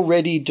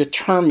already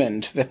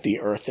determined that the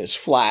earth is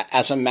flat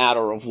as a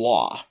matter of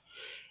law.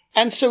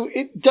 And so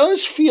it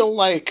does feel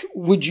like,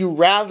 would you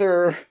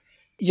rather,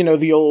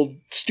 the old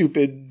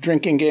stupid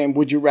drinking game,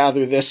 would you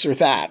rather this or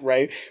that,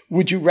 right?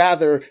 Would you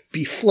rather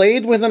be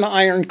flayed with an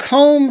iron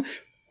comb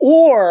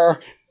or,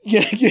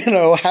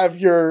 have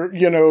your,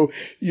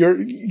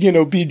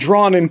 be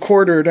drawn and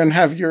quartered and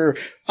have your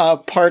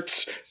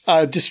parts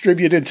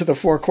distributed to the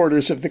four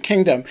quarters of the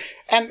kingdom?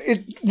 And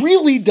it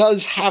really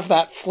does have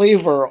that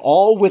flavor,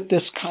 all with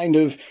this kind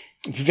of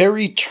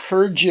very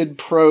turgid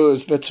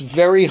prose that's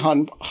very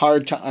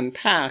hard to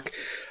unpack.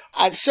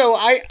 So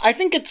I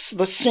think it's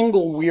the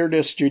single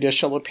weirdest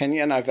judicial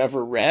opinion I've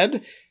ever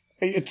read.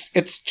 It's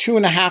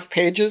 2.5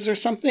 pages or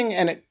something,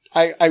 and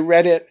I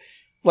read it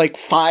like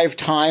 5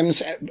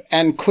 times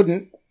and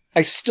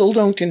I still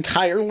don't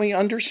entirely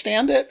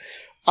understand it.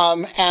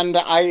 And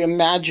I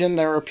imagine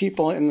there are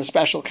people in the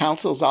special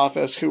counsel's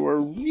office who are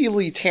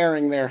really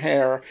tearing their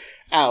hair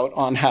out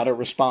on how to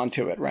respond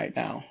to it right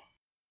now.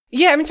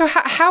 Yeah, I mean, so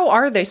how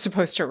are they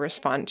supposed to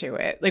respond to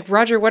it? Like,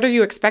 Roger, what are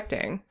you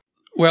expecting?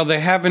 Well,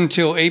 they have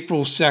until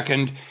April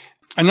 2nd.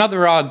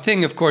 Another odd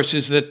thing, of course,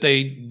 is that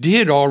they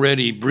did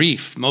already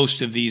brief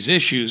most of these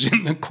issues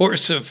in the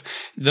course of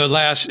the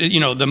last,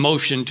 the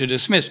motion to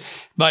dismiss.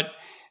 But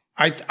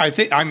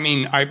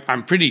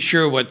I'm pretty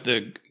sure what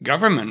the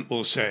government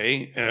will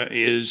say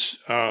is,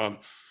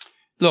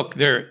 look,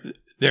 there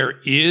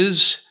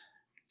is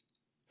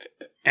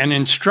an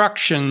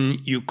instruction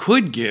you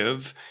could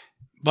give,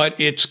 but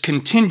it's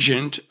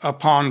contingent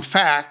upon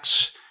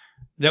facts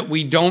that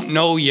we don't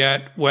know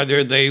yet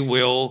whether they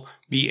will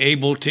be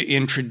able to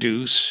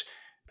introduce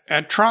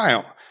at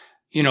trial.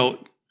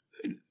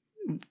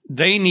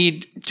 They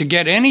need to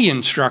get any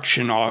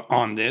instruction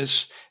on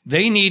this.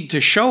 They need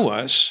to show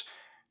us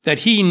that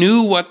he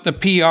knew what the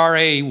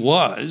PRA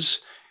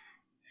was.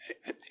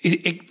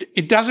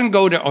 It doesn't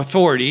go to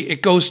authority.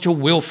 It goes to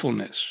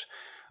willfulness.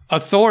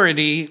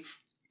 Authority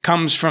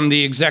comes from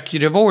the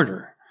executive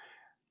order.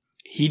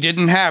 He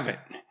didn't have it.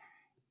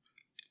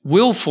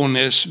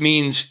 Willfulness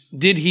means,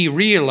 did he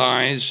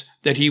realize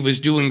that he was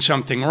doing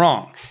something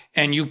wrong?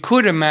 And you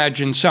could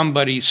imagine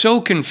somebody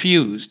so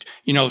confused,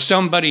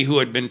 somebody who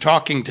had been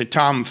talking to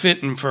Tom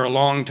Fitton for a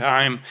long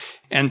time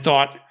and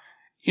thought,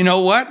 you know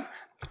what?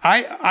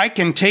 I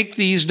can take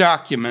these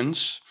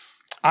documents.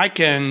 I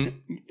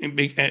can,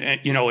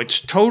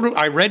 it's total.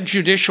 I read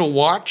Judicial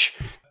Watch.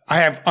 I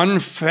have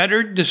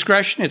unfettered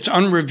discretion. It's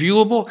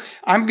unreviewable.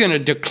 I'm going to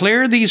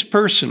declare these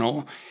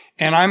personal.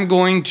 And I'm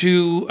going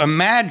to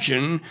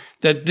imagine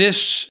that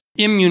this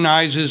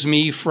immunizes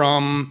me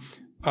from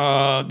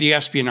the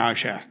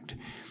Espionage Act.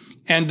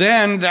 And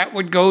then that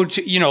would go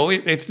to,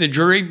 if the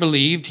jury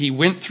believed he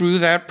went through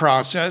that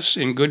process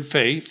in good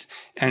faith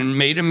and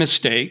made a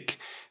mistake,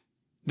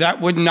 that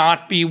would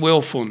not be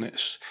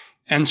willfulness.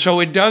 And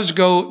so it does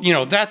go,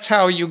 that's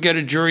how you get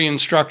a jury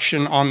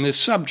instruction on this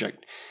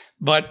subject.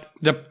 But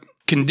the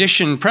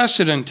condition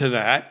precedent to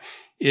that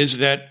is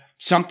that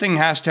something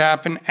has to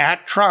happen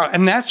at trial.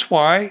 And that's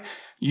why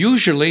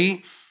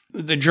usually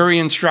the jury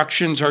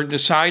instructions are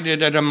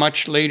decided at a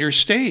much later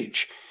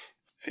stage,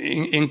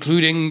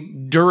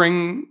 including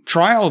during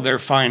trial they're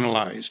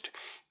finalized.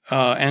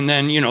 And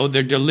then,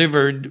 they're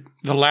delivered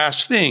the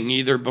last thing,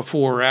 either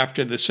before or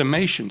after the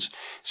summations.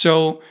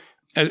 So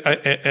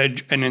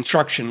an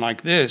instruction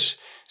like this.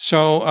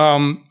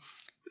 So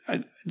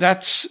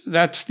that's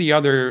the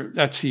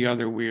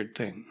other weird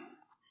thing.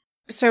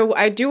 So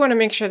I do want to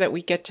make sure that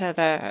we get to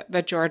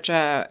the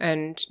Georgia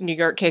and New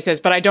York cases,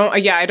 but I don't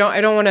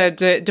want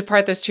to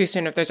depart this too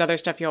soon if there's other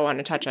stuff you'll want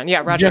to touch on.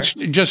 Yeah, Roger.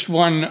 Just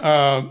one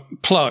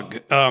plug.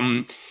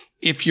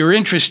 If you're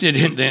interested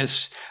in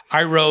this,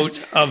 I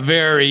wrote a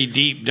very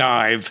deep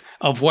dive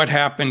of what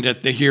happened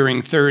at the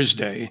hearing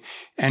Thursday.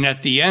 And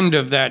at the end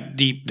of that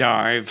deep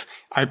dive,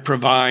 I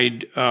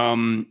provide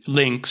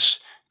links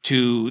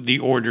to the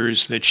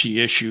orders that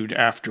she issued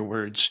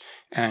afterwards.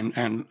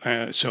 And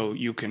so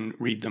you can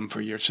read them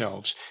for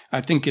yourselves.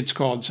 I think it's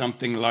called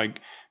something like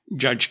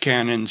Judge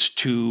Cannon's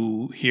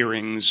 2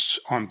 hearings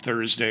on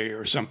Thursday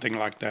or something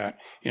like that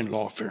in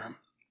Lawfare.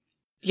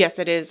 Yes,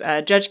 it is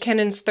Judge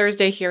Cannon's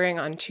Thursday hearing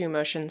on 2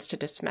 motions to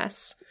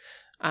dismiss.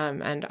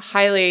 And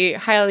highly,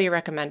 highly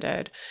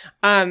recommended.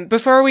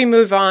 Before we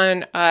move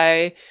on,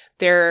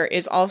 there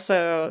is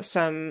also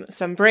some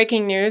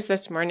breaking news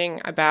this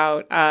morning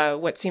about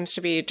what seems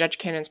to be Judge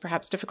Cannon's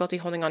perhaps difficulty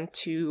holding on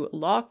to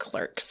law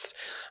clerks.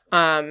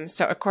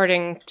 So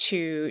according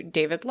to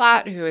David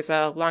Latt, who is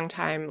a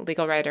longtime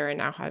legal writer and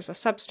now has a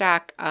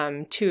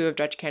Substack, 2 of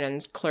Judge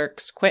Cannon's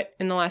clerks quit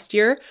in the last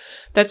year.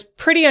 That's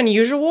pretty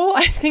unusual,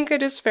 I think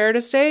it is fair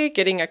to say.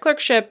 Getting a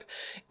clerkship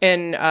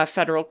in a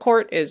federal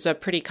court is a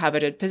pretty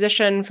coveted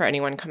position for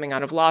anyone coming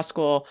out of law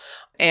school.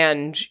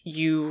 And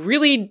you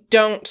really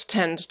don't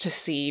tend to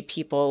see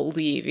people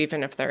leave,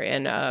 even if they're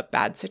in a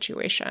bad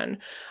situation.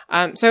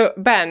 So,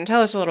 Ben,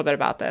 tell us a little bit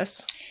about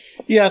this.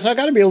 Yeah, so I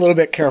got to be a little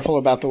bit careful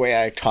about the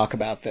way I talk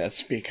about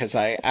this, because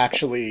I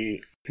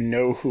actually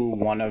know who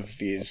one of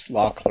these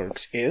law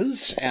clerks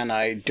is, and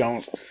I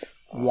don't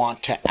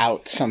want to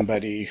out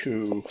somebody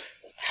who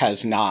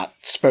has not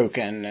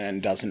spoken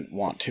and doesn't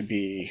want to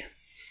be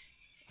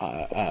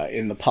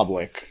in the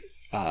public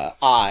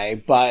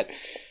eye. But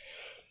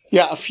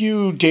yeah, a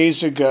few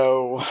days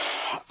ago,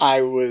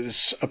 I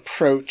was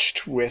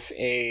approached with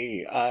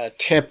a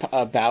tip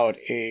about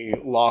a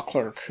law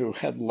clerk who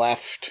had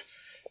left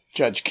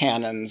Judge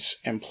Cannon's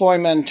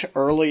employment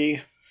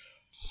early.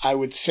 I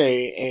would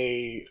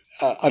say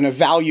an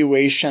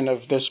evaluation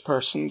of this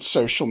person's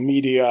social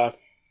media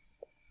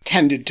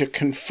tended to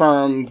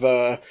confirm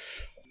the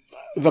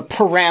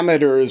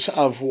parameters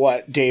of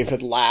what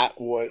David Latt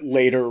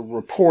later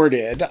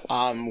reported,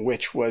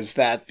 which was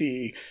that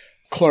the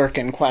clerk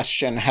in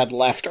question had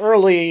left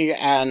early,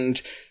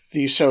 and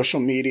the social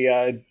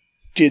media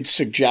did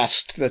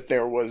suggest that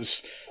there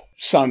was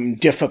some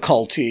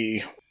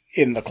difficulty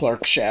in the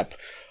clerkship.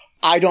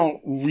 I don't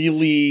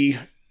really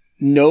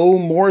know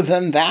more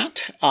than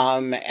that,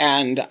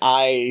 and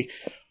I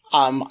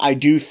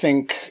do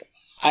think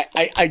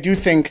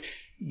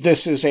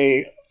this is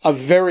a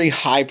very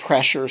high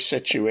pressure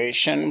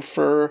situation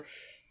for,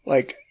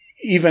 like,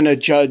 even a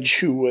judge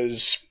who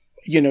was,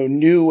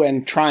 new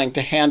and trying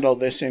to handle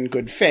this in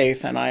good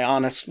faith. And I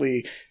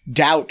honestly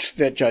doubt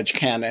that Judge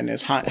Cannon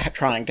is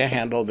trying to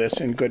handle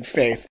this in good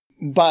faith.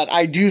 But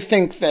I do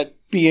think that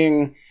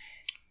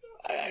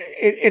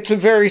it's a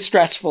very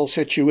stressful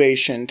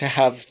situation to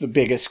have the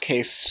biggest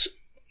case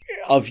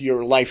of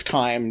your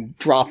lifetime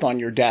drop on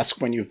your desk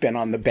when you've been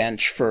on the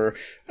bench for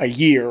a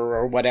year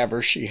or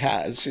whatever she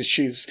has.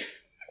 She's,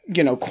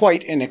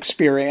 quite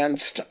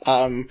inexperienced.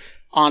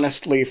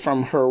 Honestly,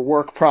 from her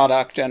work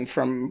product and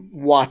from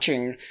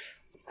watching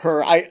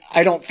her,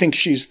 I don't think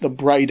she's the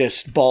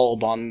brightest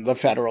bulb on the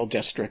federal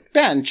district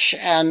bench.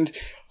 And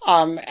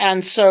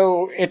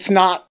so it's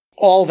not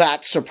all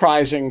that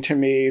surprising to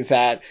me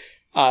that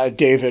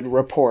David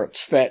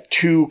reports that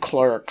 2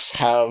 clerks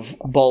have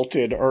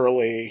bolted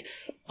early,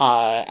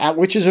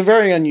 which is a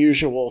very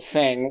unusual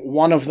thing.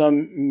 One of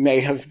them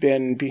may have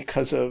been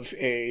because of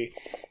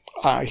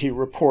he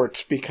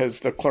reports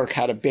because the clerk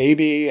had a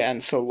baby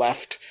and so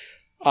left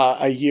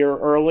a year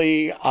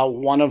early.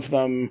 One of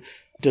them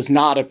does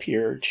not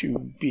appear to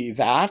be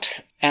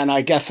that. And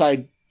I guess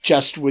I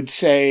just would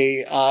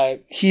say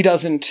he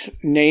doesn't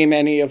name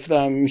any of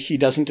them. He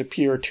doesn't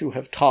appear to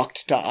have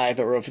talked to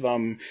either of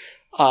them.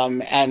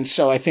 And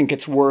so I think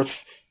it's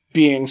worth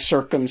being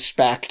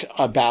circumspect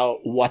about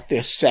what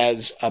this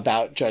says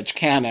about Judge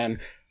Cannon.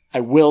 I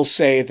will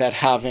say that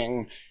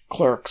having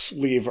clerks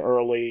leave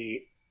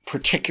early,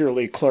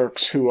 particularly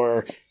clerks who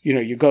are,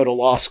 you go to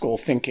law school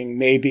thinking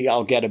maybe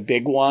I'll get a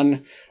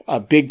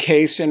big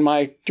case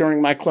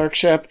during my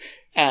clerkship,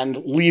 and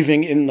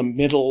leaving in the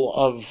middle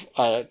of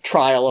a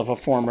trial of a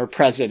former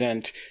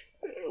president,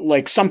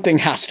 like something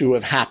has to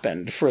have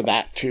happened for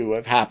that to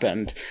have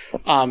happened.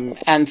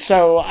 And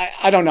so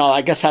I don't know.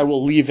 I guess I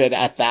will leave it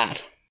at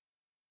that.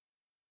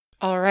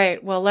 All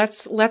right. Well,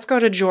 let's go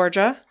to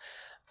Georgia.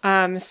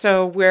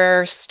 So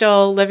we're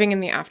still living in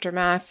the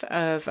aftermath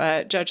of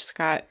Judge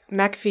Scott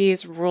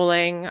McAfee's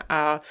ruling,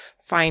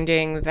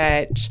 finding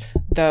that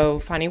though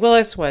Fani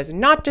Willis was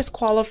not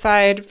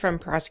disqualified from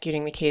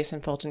prosecuting the case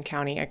in Fulton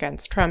County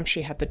against Trump,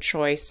 she had the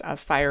choice of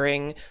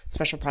firing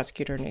Special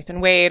Prosecutor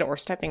Nathan Wade or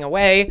stepping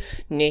away.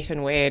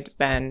 Nathan Wade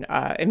then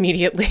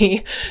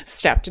immediately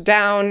stepped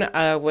down,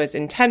 was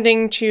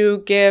intending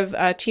to give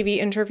a TV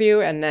interview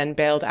and then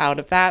bailed out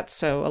of that.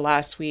 So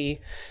alas, we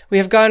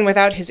have gone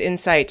without his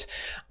insight.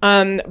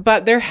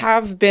 But there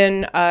have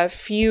been a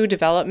few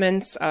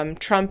developments.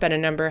 Trump and a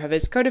number of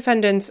his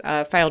co-defendants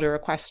filed a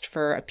request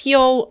for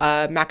appeal.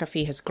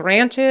 McAfee has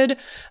granted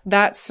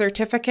that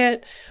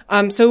certificate.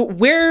 So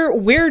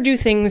where do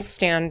things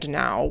stand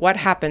now? What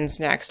happens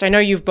next? I know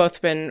you've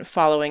both been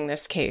following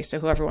this case, so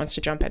whoever wants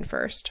to jump in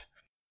first.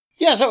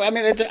 Yeah, so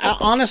it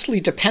honestly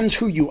depends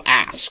who you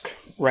ask,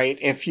 right?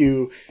 If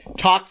you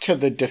talk to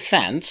the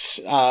defense,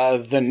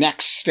 the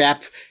next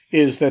step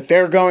is that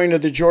they're going to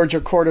the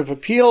Georgia Court of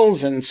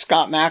Appeals, and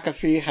Scott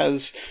McAfee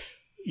has,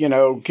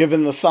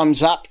 given the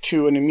thumbs up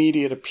to an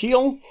immediate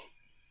appeal.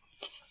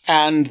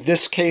 And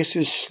this case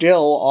is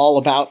still all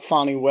about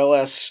Fani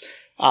Willis,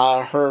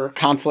 her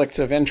conflicts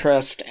of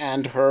interest,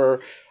 and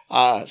her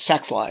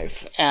sex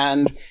life.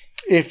 And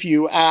if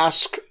you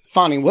ask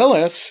Fani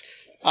Willis,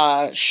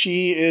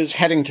 she is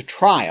heading to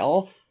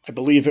trial. I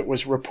believe it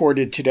was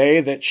reported today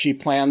that she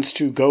plans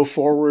to go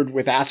forward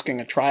with asking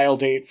a trial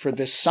date for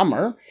this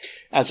summer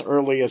as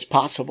early as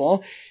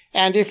possible.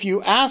 And if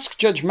you ask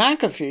Judge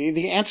McAfee,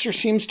 the answer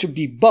seems to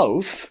be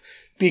both,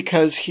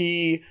 because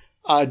he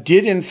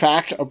did in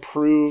fact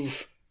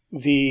approve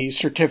the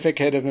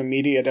certificate of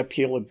immediate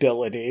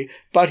appealability,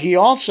 but he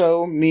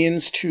also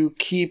means to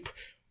keep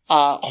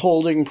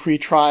holding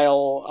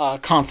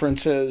pretrial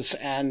conferences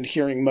and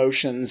hearing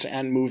motions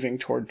and moving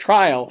toward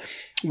trial,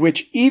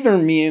 which either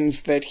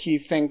means that he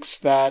thinks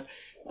that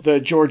the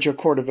Georgia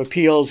Court of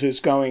Appeals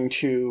is going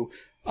to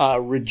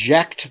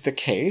reject the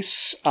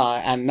case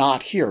and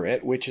not hear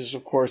it, which is,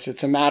 of course,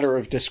 it's a matter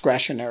of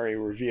discretionary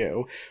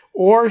review,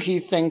 or he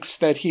thinks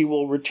that he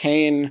will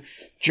retain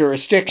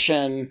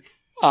jurisdiction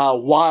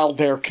while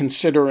they're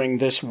considering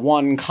this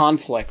one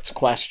conflicts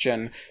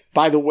question.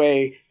 By the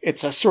way,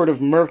 it's a sort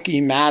of murky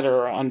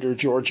matter under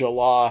Georgia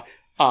law,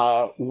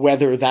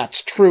 whether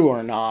that's true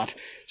or not.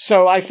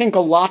 So I think a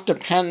lot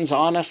depends,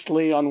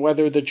 honestly, on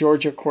whether the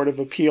Georgia Court of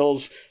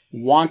Appeals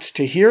wants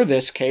to hear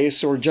this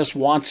case or just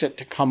wants it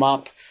to come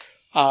up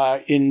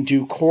in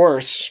due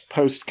course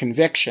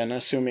post-conviction,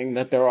 assuming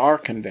that there are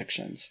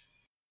convictions.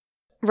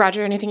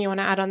 Roger, anything you want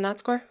to add on that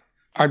score?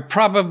 I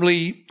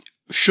probably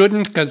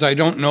shouldn't because I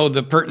don't know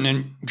the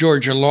pertinent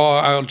Georgia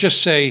law. I'll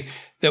just say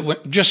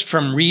that just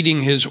from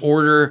reading his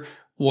order,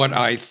 what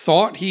I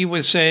thought he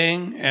was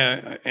saying,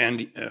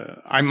 and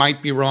I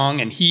might be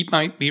wrong and he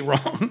might be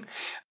wrong,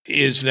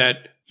 is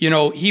that,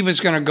 he was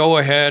going to go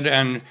ahead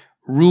and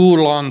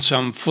rule on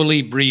some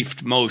fully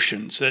briefed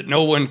motions, that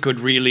no one could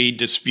really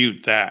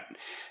dispute that.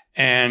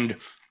 And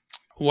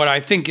what I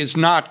think is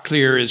not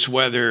clear is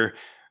whether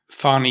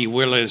Fani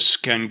Willis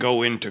can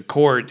go into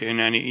court in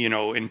any,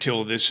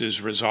 until this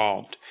is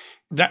resolved.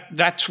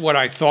 That's what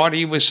I thought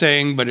he was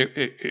saying, but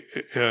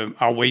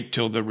I'll wait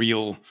till the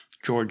real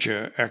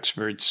Georgia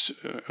experts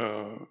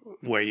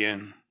weigh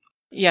in.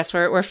 Yes,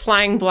 we're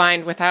flying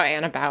blind without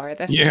Anna Bauer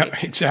this week. Yeah,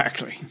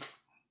 exactly.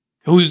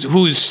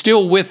 Who's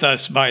still with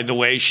us, by the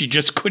way. She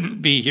just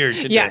couldn't be here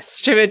today.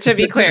 Yes, to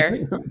be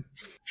clear.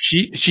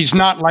 She's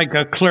not like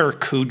a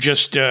clerk who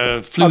just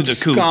flew the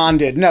coop.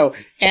 Absconded. No,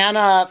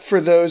 Anna,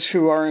 for those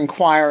who are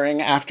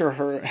inquiring after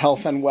her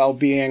health and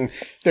well-being,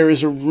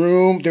 there's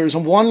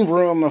one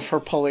room of her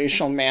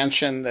palatial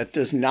mansion that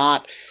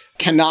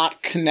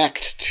cannot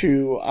connect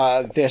to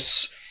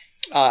this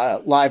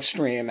live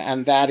stream,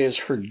 and that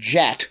is her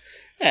jet.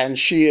 And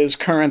she is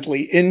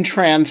currently in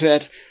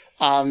transit,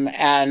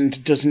 and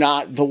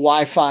the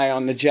Wi-Fi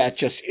on the jet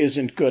just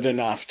isn't good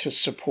enough to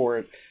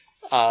support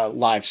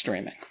live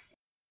streaming.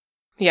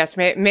 Yes,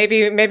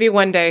 maybe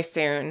one day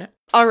soon.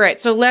 All right,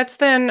 so let's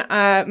then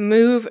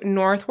move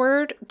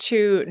northward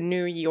to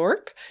New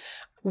York,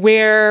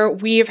 where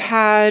we've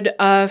had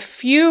a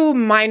few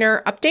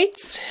minor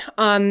updates.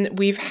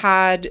 We've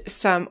had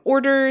some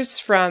orders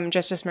from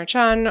Justice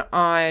Merchan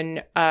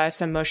on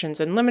some motions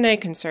in limine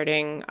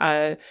concerning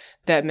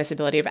the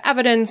admissibility of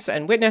evidence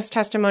and witness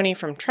testimony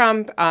from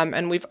Trump.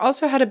 And we've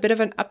also had a bit of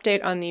an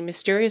update on the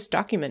mysterious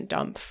document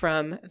dump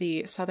from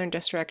the Southern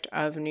District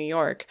of New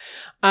York.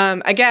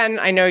 Again,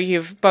 I know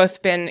you've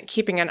both been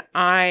keeping an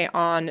eye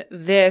on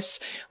this.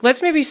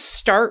 Let's maybe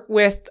start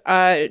with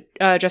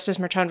Justice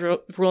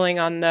Merchan ruling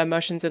on the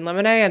motions in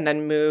limine and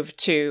then move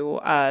to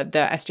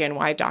the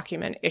SDNY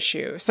document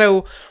issue.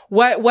 So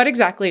what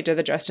exactly did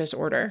the justice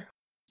order?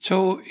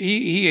 So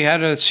he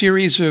had a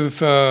series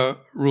of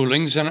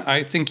rulings, and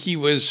I think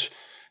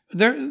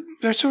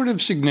they're sort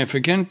of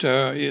significant.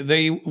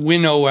 They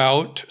winnow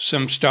out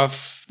some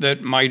stuff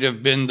that might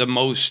have been the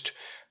most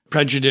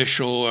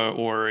prejudicial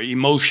or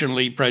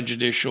emotionally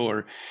prejudicial,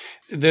 or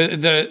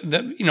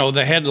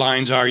the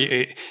headlines are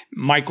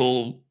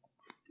Michael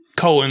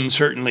Cohen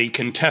certainly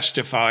can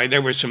testify.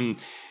 There were some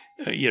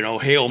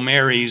Hail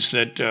Marys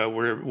that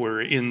were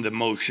in the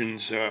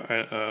motions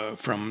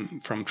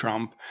from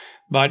Trump.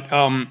 But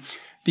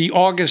the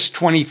August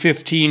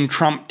 2015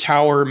 Trump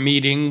Tower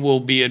meeting will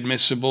be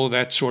admissible.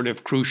 That's sort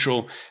of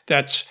crucial.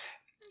 That's,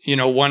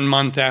 1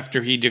 month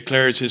after he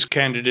declares his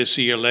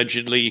candidacy,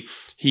 allegedly,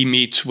 he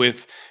meets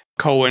with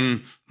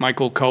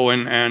Michael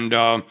Cohen, and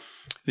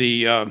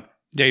the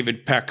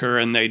David Pecker,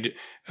 and they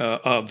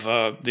of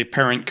the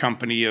parent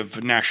company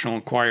of National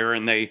Enquirer,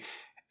 and they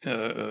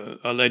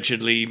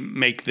allegedly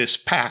make this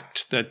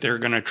pact that they're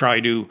going to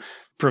try to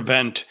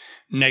prevent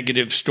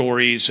negative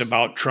stories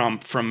about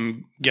Trump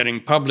from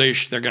getting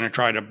published. They're going to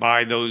try to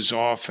buy those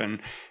off, and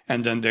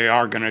then they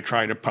are going to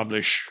try to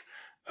publish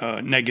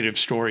negative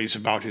stories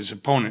about his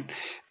opponent.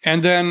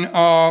 And then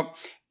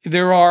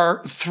there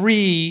are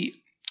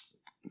 3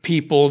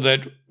 people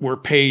that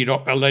were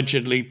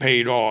allegedly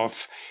paid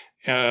off.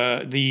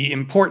 The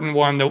important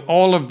one, though,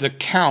 all of the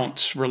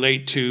counts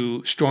relate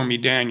to Stormy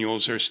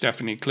Daniels or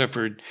Stephanie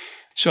Clifford.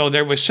 So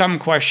there was some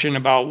question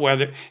about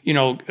whether,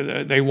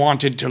 they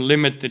wanted to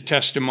limit the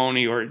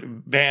testimony or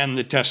ban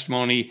the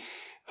testimony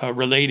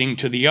relating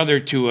to the other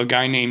 2, a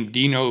guy named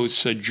Dino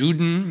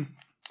Sajudin,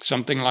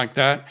 something like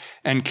that,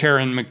 and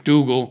Karen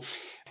McDougal.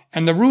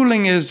 And the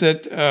ruling is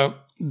that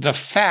the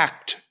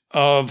fact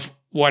of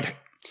what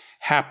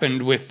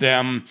happened with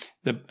them,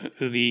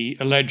 the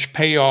alleged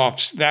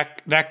payoffs,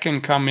 that can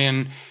come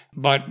in,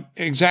 but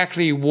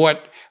exactly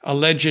what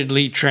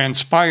allegedly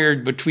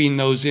transpired between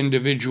those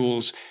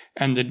individuals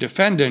and the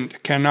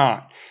defendant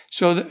cannot.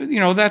 So,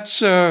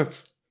 that's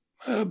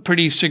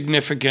pretty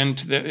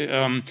significant.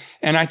 And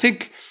I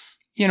think,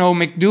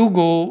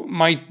 McDougal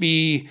might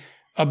be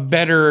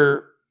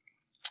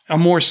a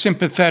more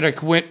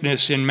sympathetic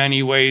witness in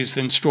many ways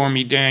than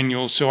Stormy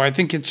Daniels. So I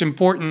think it's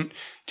important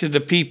to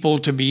the people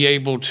to be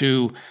able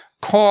to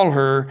call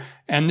her,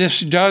 and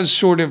this does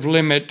sort of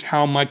limit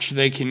how much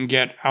they can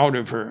get out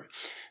of her.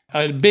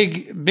 A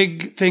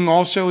big thing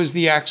also is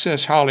the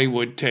Access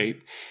Hollywood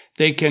tape.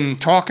 They can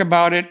talk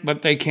about it,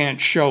 but they can't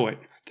show it.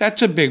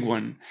 That's a big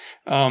one.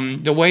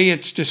 The way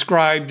it's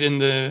described in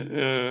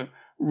the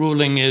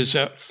ruling is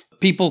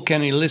people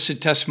can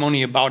elicit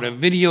testimony about a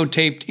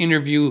videotaped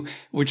interview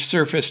which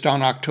surfaced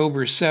on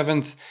October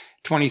 7th,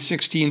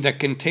 2016, that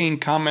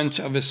contained comments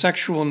of a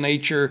sexual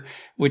nature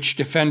which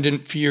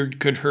defendant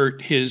feared could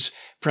hurt his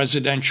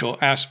presidential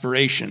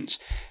aspirations.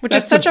 Which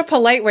is such a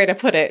polite way to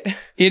put it.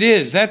 It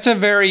is. That's a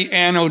very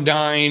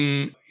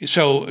anodyne.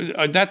 So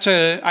I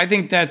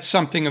think that's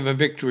something of a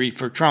victory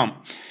for Trump.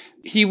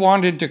 He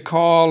wanted to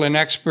call an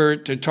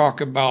expert to talk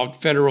about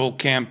federal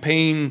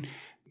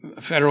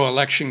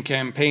election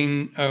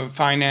campaign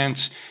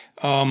finance.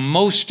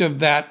 Most of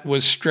that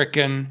was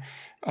stricken,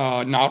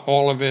 not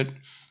all of it.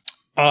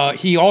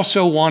 He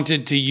also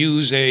wanted to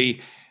use a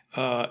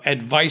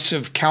advice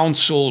of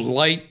counsel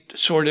light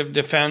sort of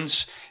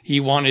defense.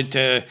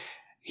 It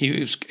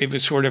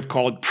was sort of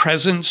called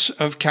presence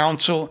of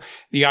counsel.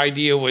 The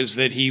idea was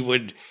that he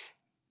would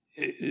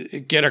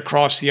get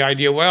across the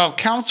idea, well,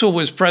 counsel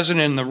was present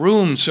in the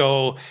room,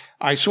 so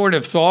I sort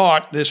of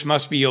thought this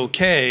must be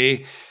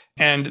okay.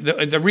 And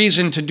the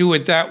reason to do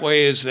it that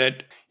way is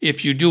that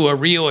if you do a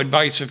real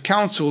advice of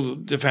counsel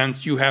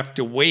defense, you have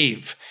to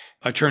waive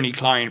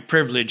attorney-client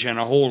privilege, and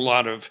a whole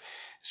lot of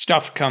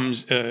stuff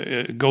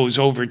goes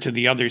over to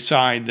the other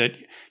side that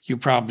you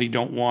probably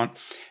don't want.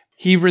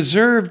 He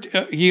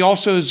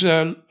also is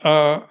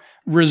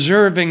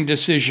reserving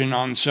decision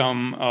on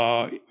some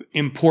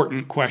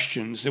important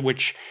questions,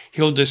 which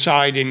he'll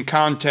decide in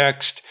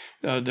context.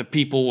 The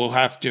people will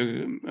have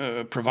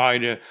to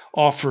provide an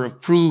offer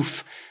of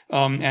proof.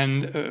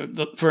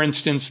 For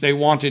instance, they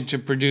wanted to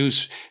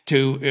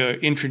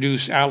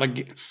introduce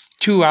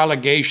two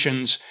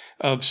allegations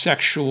of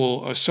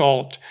sexual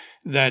assault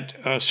that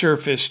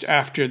surfaced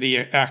after the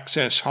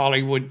Access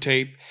Hollywood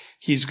tape.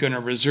 He's going to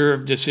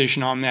reserve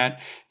decision on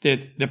that.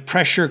 The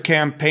pressure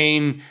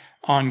campaign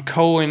on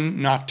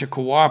Cohen not to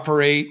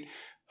cooperate,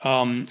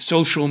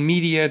 social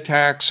media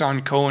attacks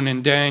on Cohen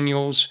and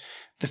Daniels,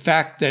 the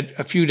fact that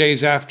a few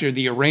days after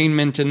the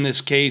arraignment in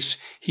this case,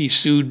 he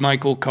sued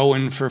Michael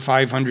Cohen for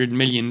 $500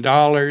 million.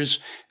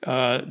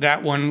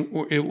 That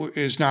one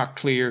is not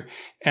clear.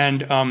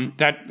 And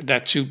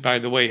that suit, by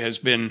the way, has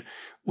been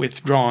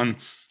withdrawn.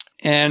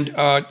 And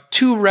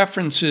two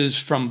references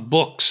from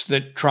books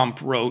that Trump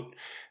wrote.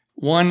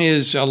 One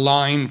is a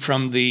line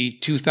from the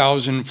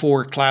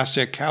 2004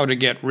 classic, How to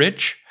Get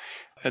Rich.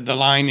 The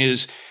line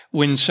is,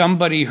 when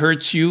somebody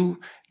hurts you,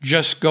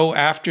 just go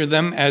after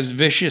them as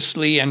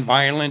viciously and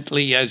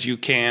violently as you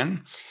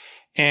can.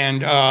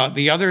 And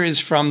the other is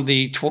from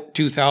the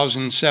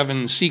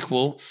 2007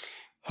 sequel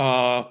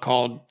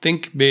called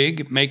Think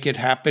Big, Make It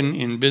Happen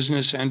in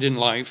Business and in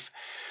Life.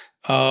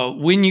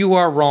 When you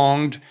are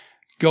wronged,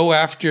 go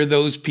after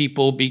those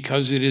people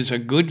because it is a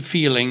good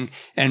feeling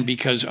and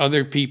because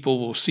other people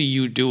will see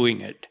you doing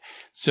it.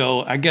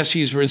 So I guess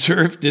he's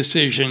reserved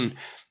decision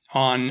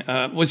on,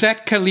 was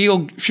that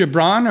Khalil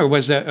Gibran or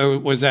was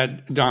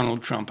that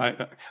Donald Trump?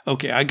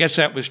 Okay, I guess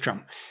that was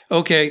Trump.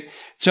 Okay,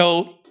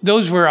 so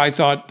those were, I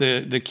thought,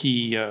 the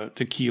key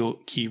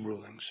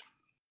rulings.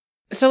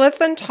 So let's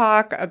then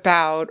talk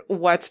about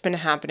what's been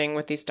happening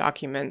with these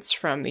documents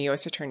from the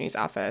U.S. Attorney's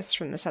Office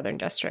from the Southern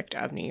District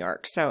of New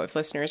York. So if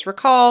listeners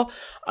recall,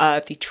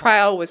 the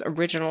trial was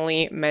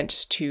originally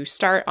meant to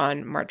start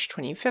on March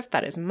 25th.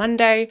 That is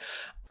Monday.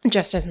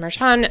 Justice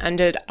Merchan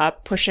ended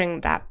up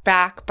pushing that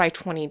back by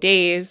 20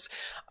 days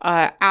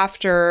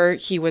after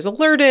he was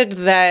alerted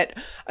that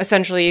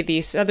essentially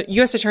the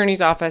U.S.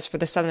 Attorney's Office for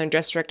the Southern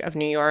District of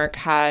New York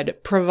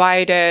had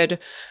provided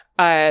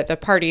the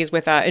parties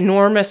with an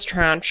enormous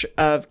tranche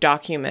of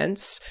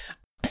documents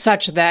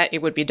such that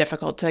it would be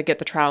difficult to get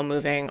the trial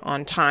moving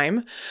on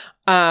time.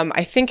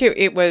 I think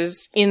it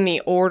was in the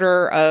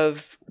order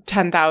of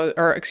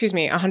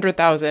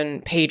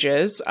 100,000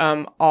 pages,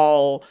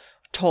 all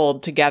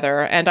told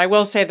together. And I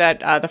will say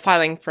that the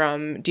filing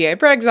from DA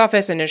Bragg's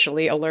office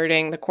initially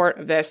alerting the court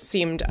of this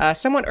seemed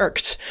somewhat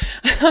irked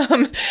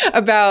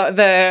about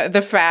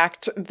the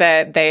fact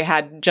that they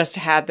had just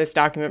had this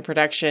document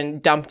production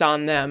dumped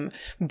on them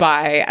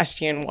by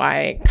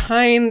SDNY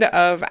kind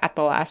of at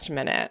the last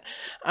minute.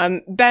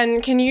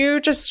 Ben, can you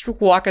just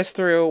walk us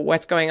through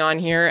what's going on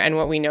here and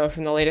what we know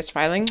from the latest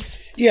filings?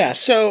 Yeah,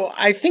 so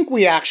I think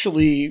we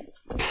actually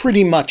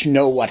pretty much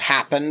know what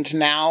happened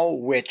now,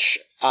 which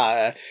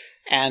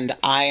and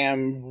I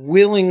am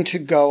willing to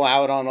go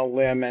out on a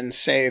limb and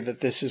say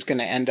that this is going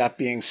to end up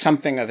being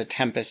something of a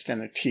tempest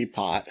in a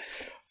teapot.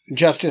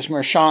 Justice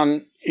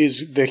Merchan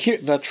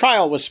the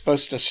trial was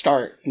supposed to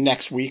start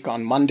next week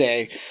on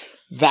Monday.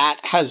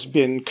 That has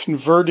been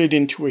converted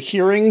into a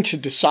hearing to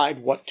decide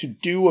what to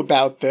do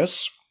about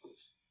this.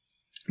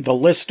 The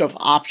list of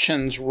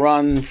options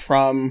run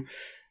from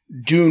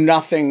do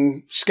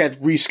nothing,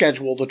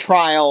 reschedule the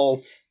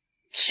trial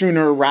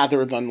sooner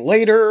rather than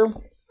later,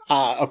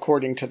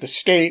 according to the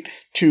state,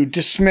 to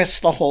dismiss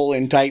the whole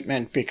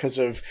indictment because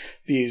of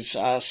these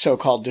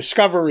so-called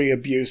discovery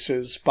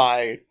abuses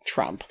by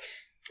Trump,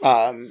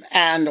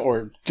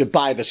 or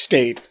by the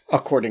state,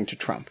 according to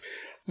Trump.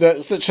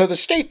 So the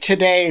state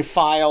today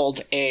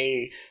filed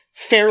a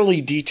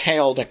fairly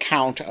detailed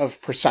account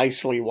of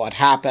precisely what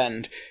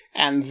happened.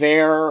 And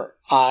their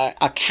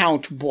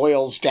account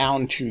boils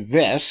down to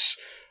this.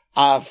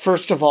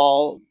 First of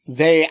all,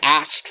 they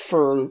asked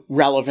for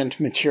relevant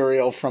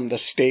material from the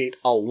state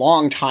a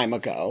long time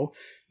ago.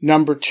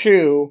 Number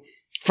two,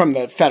 from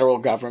the federal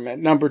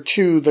government. Number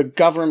two, the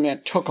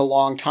government took a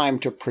long time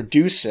to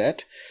produce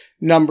it.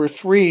 Number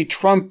three,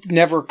 Trump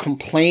never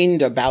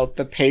complained about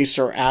the pace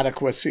or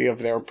adequacy of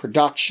their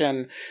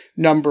production.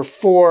 Number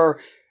four,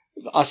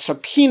 a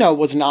subpoena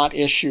was not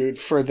issued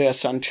for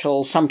this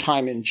until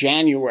sometime in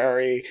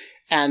January.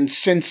 And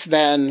since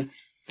then,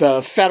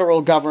 the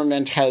federal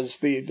government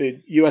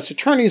the U.S.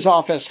 Attorney's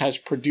Office has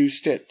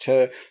produced it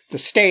to the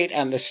state,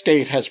 and the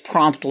state has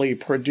promptly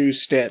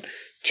produced it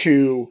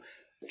to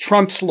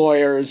Trump's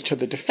lawyers, to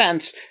the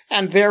defense,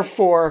 and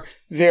therefore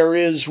there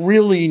is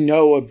really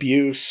no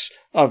abuse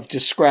of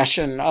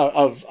discretion,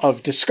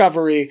 of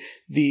discovery.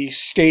 The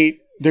state,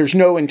 there's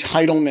no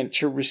entitlement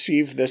to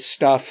receive this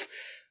stuff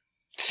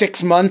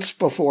 6 months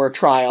before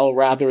trial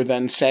rather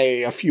than,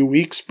 say, a few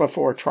weeks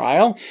before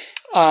trial.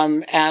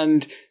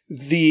 And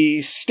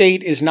the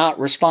state is not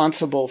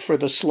responsible for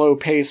the slow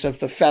pace of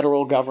the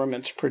federal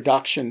government's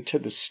production to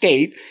the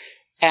state,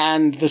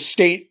 and the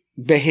state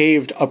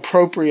behaved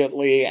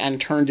appropriately and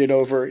turned it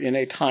over in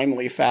a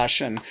timely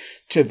fashion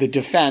to the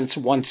defense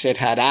once it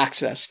had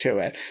access to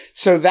it.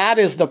 So that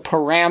is the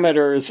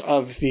parameters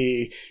of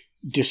the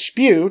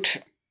dispute.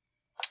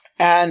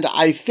 And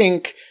I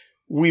think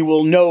we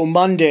will know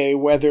Monday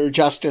whether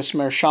Justice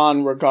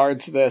Merchan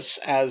regards this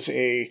as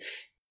a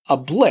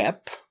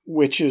blip,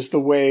 which is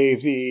the way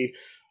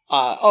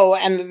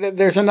and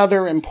there's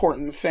another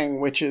important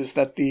thing, which is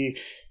that the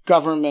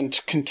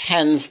government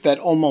contends that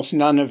almost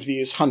none of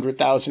these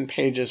 100,000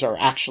 pages are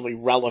actually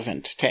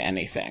relevant to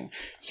anything.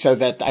 So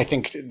that I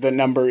think the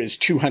number is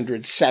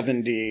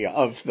 270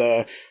 of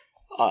the,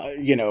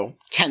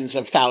 tens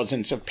of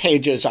thousands of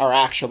pages are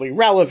actually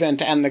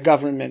relevant. And the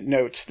government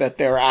notes that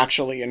they're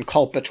actually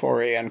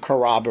inculpatory and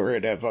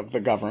corroborative of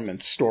the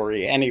government's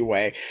story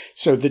anyway.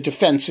 So the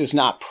defense is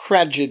not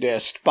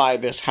prejudiced by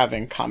this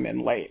having come in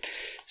late.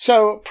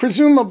 So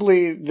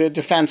presumably the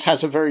defense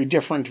has a very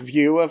different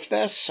view of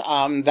this.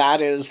 That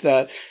is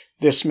that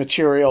this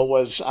material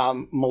was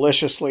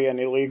maliciously and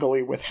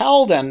illegally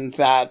withheld, and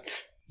that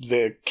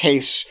the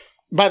case,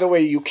 by the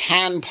way, you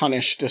can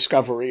punish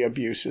discovery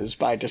abuses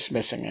by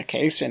dismissing a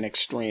case in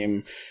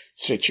extreme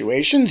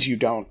situations. You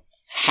don't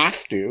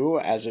have to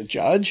as a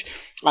judge.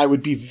 I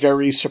would be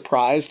very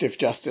surprised if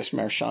Justice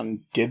Merchan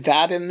did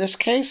that in this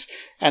case.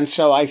 And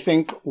so I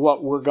think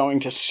what we're going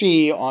to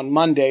see on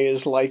Monday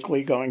is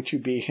likely going to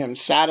be him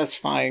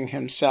satisfying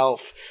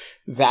himself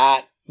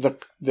that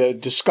the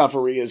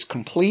discovery is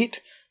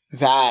complete,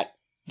 that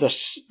the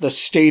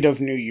state of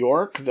New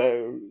York,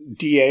 the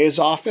DA's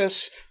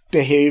office,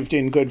 behaved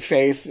in good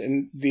faith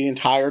in the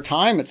entire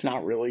time. It's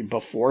not really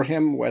before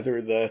him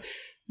whether the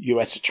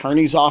U.S.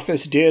 Attorney's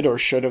Office did or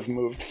should have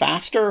moved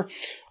faster.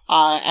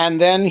 And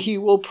then he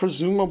will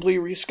presumably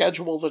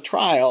reschedule the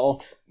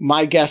trial.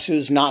 My guess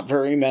is not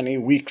very many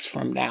weeks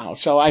from now.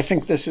 So I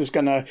think this is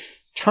going to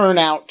turn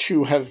out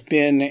to have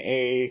been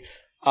a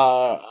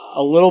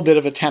little bit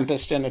of a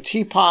tempest in a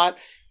teapot.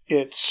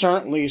 It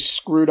certainly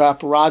screwed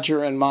up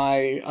Roger and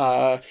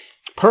my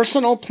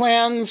personal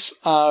plans,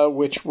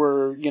 which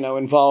were,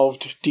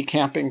 involved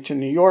decamping to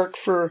New York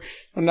for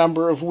a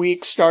number of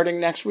weeks starting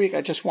next week.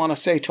 I just want to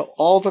say to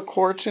all the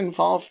courts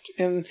involved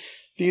in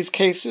these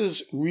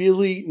cases,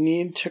 really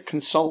need to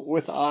consult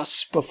with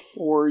us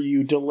before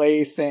you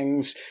delay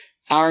things.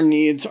 Our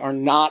needs are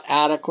not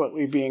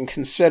adequately being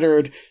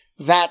considered.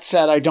 That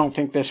said, I don't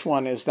think this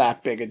one is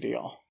that big a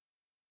deal.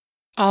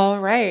 All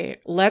right,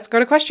 let's go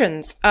to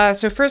questions.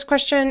 So first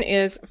question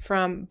is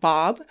from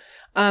Bob,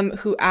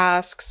 who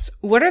asks,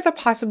 what are the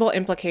possible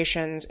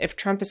implications if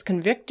Trump is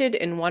convicted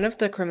in one of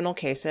the criminal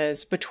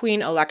cases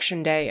between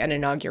Election Day and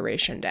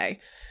Inauguration Day?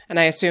 And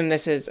I assume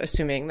this is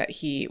assuming that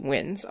he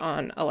wins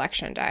on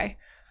Election Day.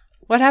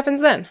 What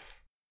happens then?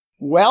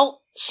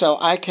 Well, so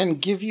I can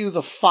give you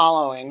the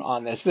following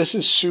on this. This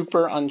is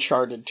super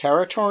uncharted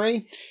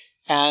territory.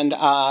 And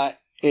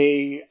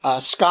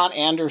Scott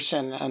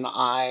Anderson and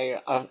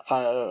I,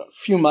 a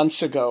few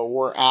months ago,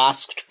 were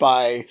asked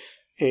by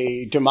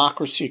a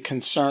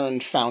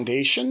democracy-concerned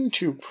foundation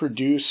to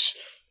produce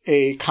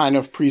a kind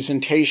of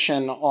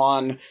presentation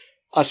on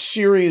a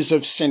series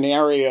of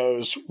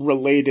scenarios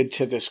related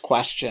to this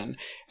question.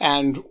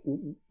 And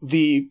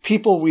the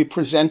people we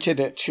presented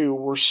it to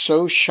were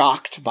so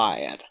shocked by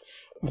it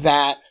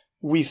that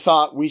we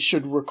thought we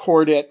should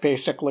record it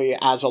basically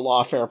as a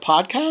Lawfare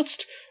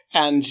podcast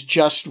and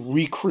just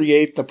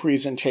recreate the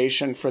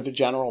presentation for the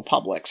general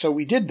public. So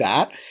we did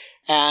that.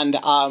 And,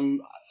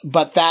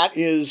 but that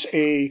is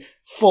a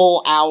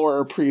full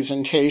hour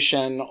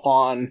presentation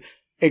on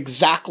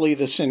exactly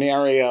the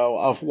scenario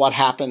of what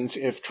happens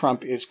if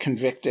Trump is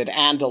convicted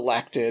and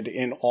elected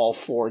in all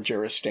four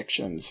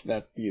jurisdictions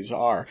that these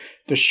are.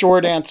 The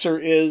short answer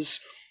is,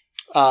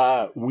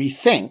 we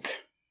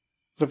think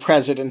the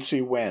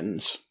presidency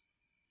wins,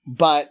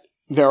 but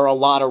there are a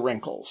lot of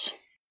wrinkles.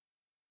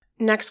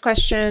 Next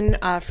question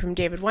from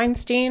David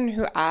Weinstein,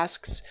 who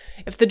asks,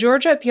 if the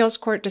Georgia Appeals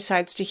Court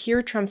decides to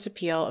hear Trump's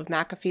appeal of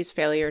McAfee's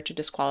failure to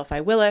disqualify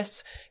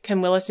Willis,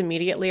 can Willis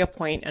immediately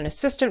appoint an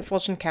assistant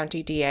Fulton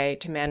County DA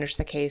to manage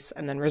the case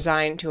and then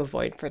resign to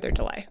avoid further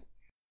delay?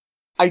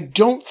 I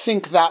don't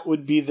think that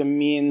would be the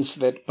means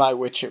that by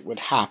which it would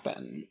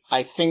happen.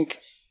 I think,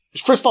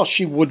 first of all,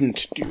 she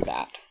wouldn't do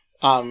that,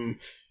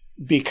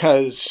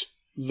 because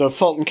the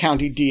Fulton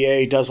County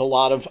DA does a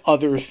lot of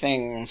other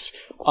things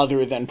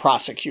other than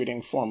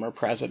prosecuting former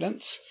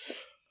presidents.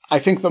 I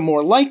think the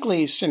more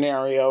likely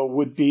scenario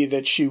would be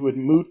that she would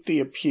moot the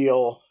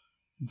appeal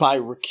by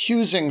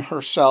recusing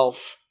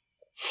herself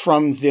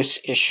from this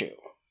issue,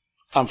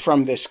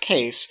 from this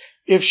case.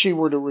 If she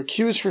were to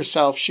recuse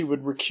herself, she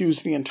would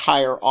recuse the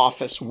entire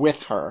office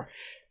with her.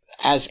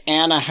 As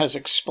Anna has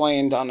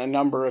explained on a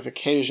number of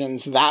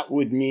occasions, that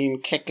would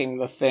mean kicking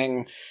the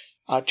thing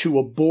to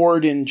a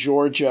board in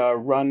Georgia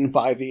run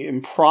by the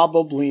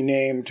improbably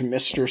named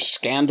Mr.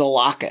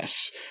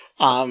 Scandalakis.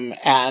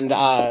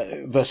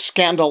 The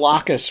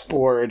Scandalakis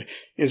board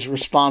is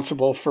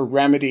responsible for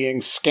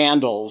remedying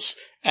scandals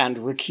and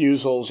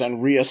recusals and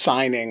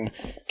reassigning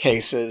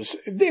cases.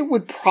 They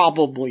would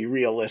probably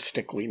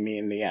realistically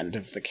mean the end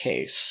of the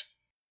case.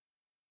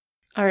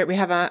 All right, we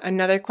have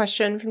another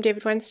question from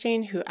David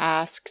Weinstein, who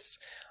asks,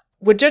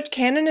 would Judge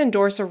Cannon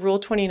endorse a Rule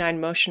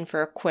 29 motion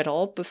for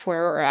acquittal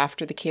before or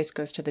after the case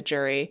goes to the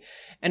jury?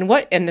 And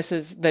this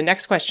is the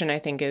next question, I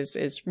think,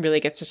 is really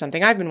gets to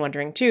something I've been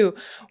wondering too.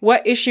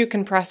 What issue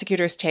can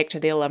prosecutors take to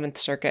the 11th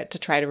Circuit to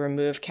try to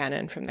remove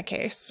Cannon from the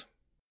case?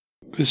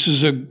 This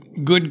is a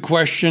good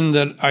question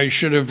that I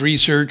should have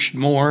researched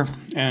more,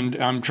 and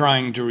I'm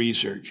trying to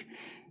research.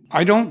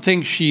 I don't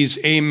think she's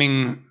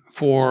aiming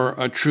for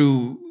a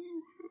true,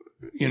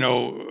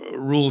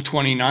 Rule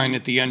 29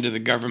 at the end of the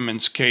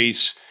government's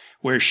case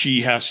where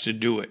she has to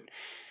do it.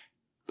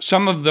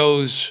 Some of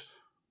those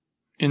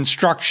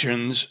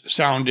instructions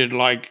sounded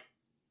like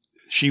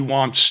she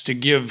wants to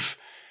give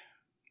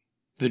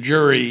the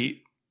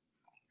jury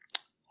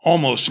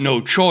almost no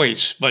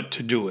choice but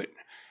to do it.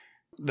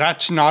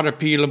 That's not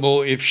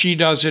appealable. If she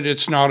does it,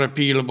 it's not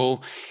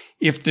appealable.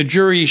 If the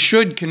jury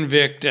should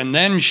convict and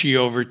then she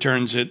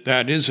overturns it,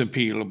 that is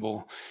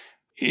appealable.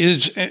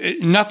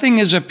 Nothing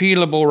is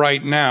appealable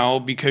right now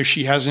because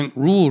she hasn't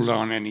ruled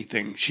on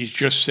anything. She's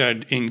just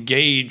said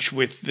engage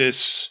with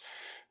this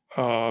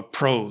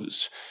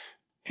prose.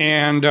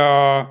 And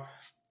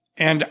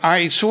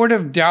I sort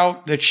of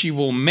doubt that she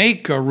will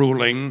make a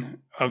ruling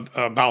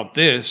about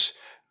this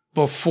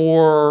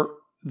before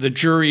the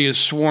jury is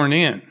sworn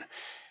in.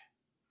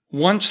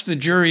 Once the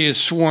jury is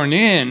sworn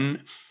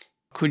in,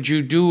 could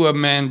you do a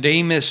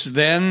mandamus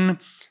then?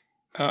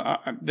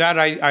 That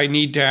I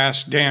need to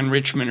ask Dan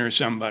Richmond or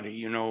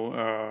somebody,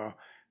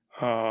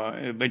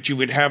 but you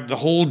would have the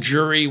whole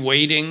jury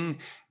waiting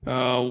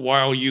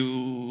while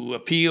you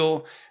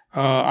appeal.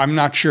 I'm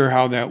not sure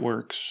how that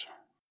works.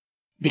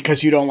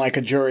 Because you don't like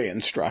a jury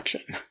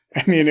instruction.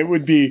 I mean,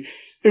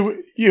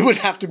 you would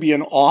have to be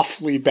an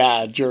awfully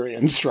bad jury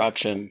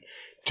instruction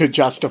to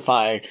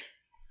justify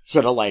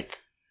sort of like,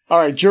 all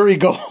right, jury,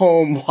 go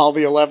home while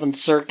the 11th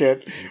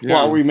Circuit,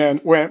 while we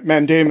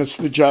mandamus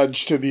the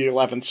judge to the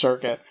 11th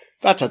Circuit.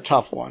 That's a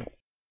tough one.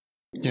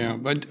 Yeah,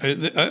 but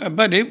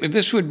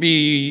this would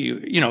be,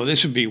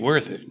 this would be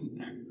worth it.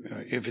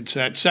 If it's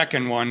that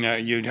second one,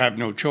 you'd have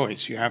no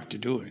choice. You have to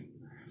do it.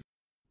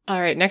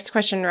 All right, next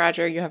question,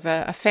 Roger. You have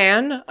a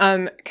fan.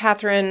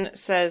 Catherine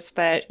says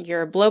that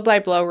your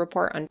blow-by-blow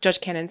report on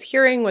Judge Cannon's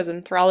hearing was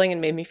enthralling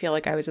and made me feel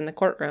like I was in the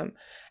courtroom.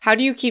 How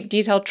do you keep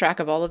detailed track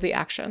of all of the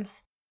action?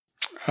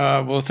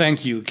 Well,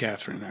 thank you,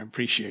 Catherine. I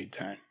appreciate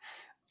that.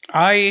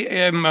 I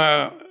am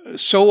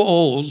so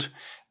old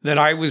that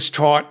I was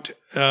taught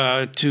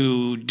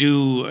to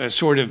do a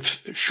sort of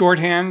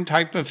shorthand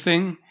type of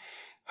thing.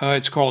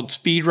 It's called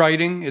speed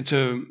writing. It's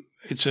a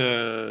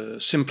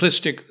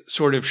simplistic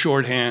sort of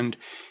shorthand,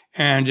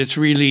 and it's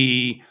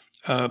really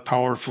a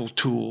powerful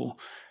tool.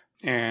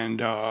 And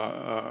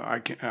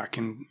I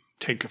can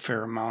take a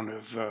fair amount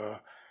of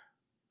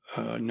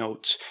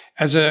notes.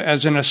 As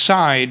an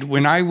aside,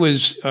 when I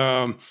was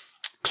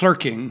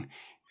clerking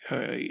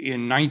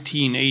in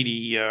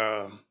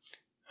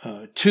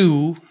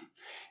 1982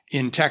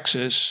 in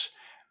Texas,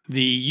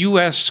 the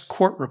U.S.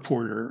 court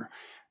reporter,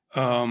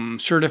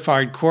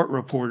 certified court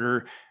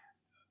reporter,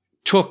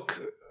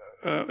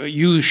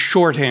 used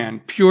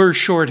shorthand, pure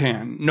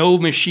shorthand, no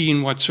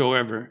machine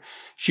whatsoever.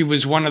 She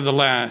was one of the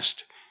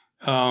last,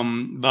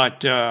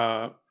 but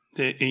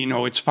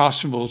it's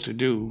possible to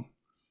do.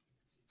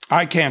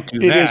 I can't do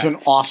that. It is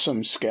an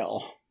awesome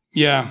skill.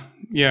 Yeah.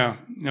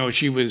 No,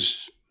 it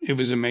was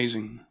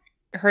amazing.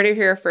 Heard it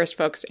here first,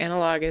 folks.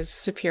 Analog is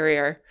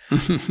superior.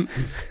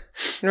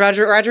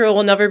 Roger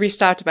will never be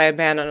stopped by a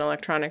ban on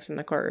electronics in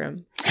the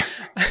courtroom.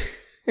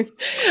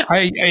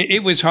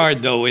 It was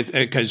hard, though,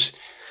 because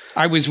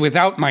I was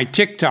without my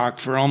TikTok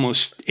for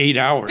almost 8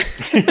 hours.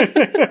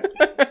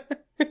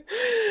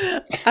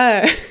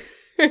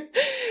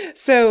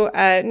 So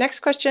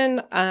next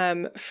question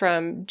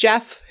from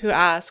Jeff, who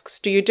asks,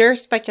 do you dare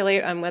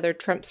speculate on whether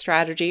Trump's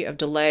strategy of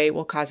delay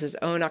will cause his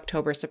own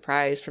October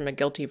surprise from a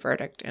guilty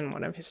verdict in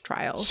one of his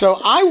trials? So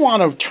I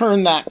want to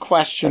turn that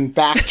question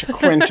back to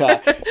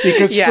Quinta,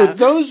 because for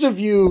those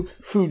of you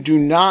who do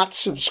not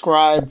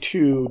subscribe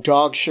to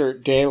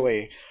Dogshirt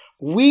Daily,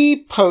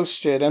 we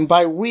posted, and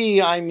by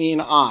we I mean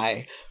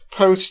I,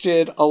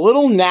 posted a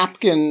little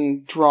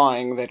napkin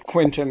drawing that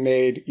Quinta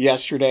made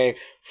yesterday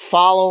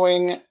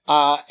following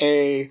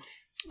a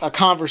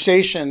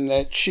conversation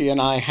that she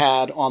and I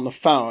had on the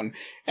phone.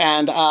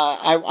 And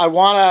I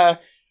want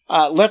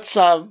to let's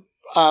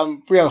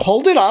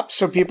hold it up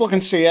so people can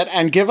see it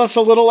and give us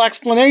a little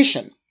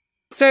explanation.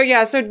 So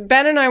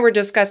Ben and I were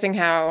discussing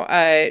how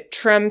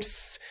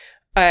Trump's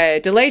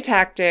delay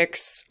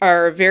tactics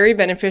are very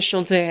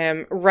beneficial to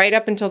him right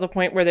up until the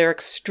point where they're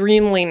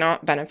extremely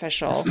not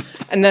beneficial.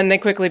 And then they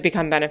quickly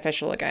become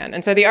beneficial again.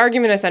 And so the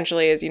argument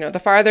essentially is,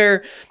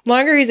 the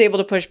longer he's able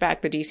to push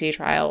back the DC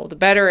trial, the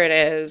better it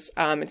is.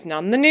 It's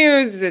not in the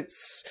news.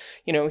 It's,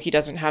 he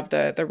doesn't have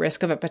the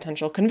risk of a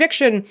potential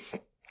conviction.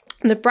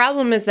 The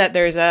problem is that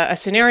there's a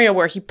scenario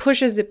where he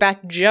pushes it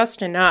back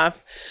just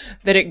enough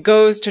that it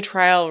goes to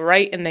trial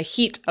right in the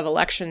heat of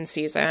election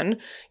season.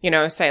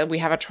 Say we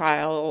have a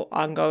trial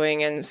ongoing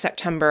in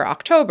September,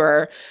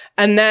 October,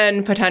 and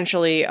then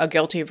potentially a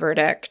guilty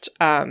verdict,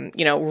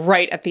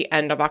 right at the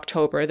end of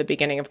October, the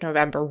beginning of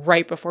November,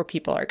 right before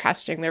people are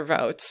casting their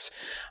votes.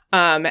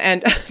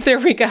 And there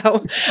we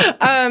go. So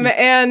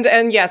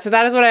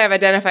that is what I have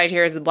identified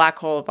here as the black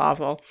hole of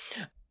awful.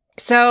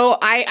 So,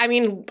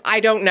 I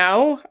don't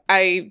know.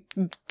 I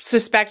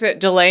suspect that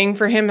delaying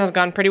for him has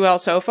gone pretty well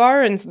so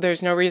far, and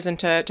there's no reason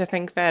to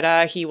think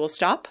that he will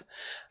stop.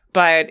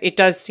 But it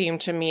does seem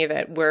to me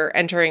that we're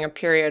entering a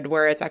period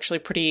where it's actually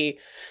pretty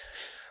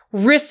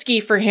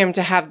risky for him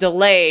to have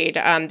delayed,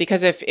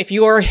 because if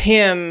you're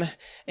him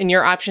and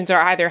your options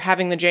are either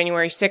having the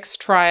January 6th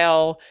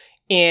trial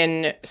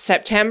in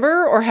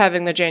September or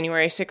having the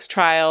January 6th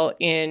trial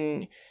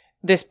in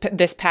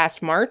this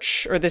past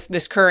March, or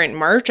this current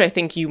March, I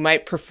think you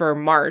might prefer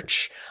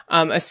March,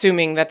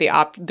 assuming that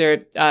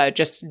they're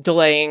just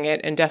delaying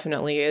it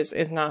indefinitely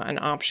is not an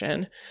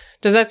option.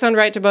 Does that sound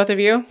right to both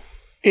of you?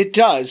 It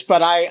does,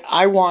 but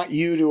I want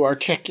you to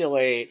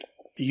articulate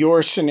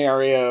your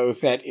scenario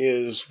that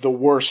is the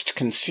worst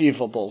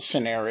conceivable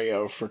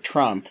scenario for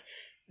Trump,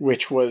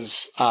 which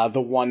was the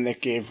one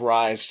that gave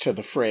rise to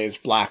the phrase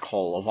black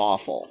hole of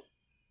awful.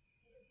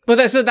 Well,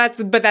 that's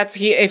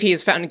if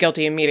he's found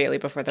guilty immediately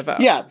before the vote.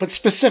 Yeah, but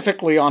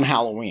specifically on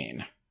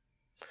Halloween.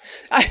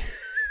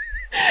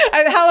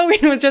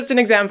 Halloween was just an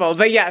example,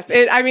 but yes,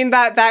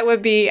 that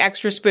would be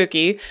extra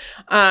spooky,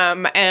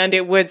 and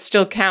it would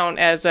still count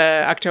as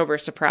a October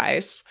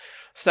surprise.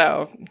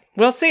 So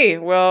we'll see.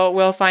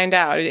 We'll find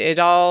out. It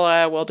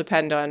all will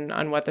depend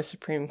on what the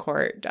Supreme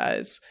Court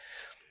does.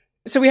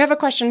 So we have a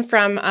question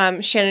from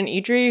Shannon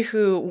Idri,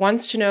 who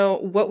wants to know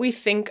what we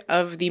think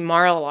of the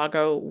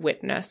Mar-a-Lago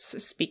witness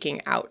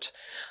speaking out.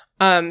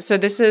 So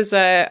this is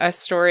a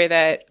story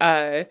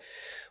that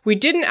we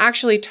didn't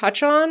actually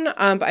touch on,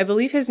 but I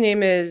believe his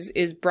name is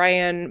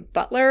Brian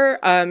Butler.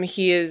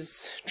 He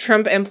is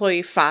Trump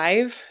employee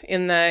 5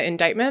 in the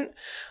indictment,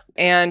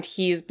 and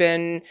he's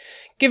been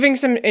giving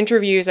some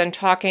interviews and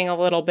talking a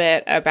little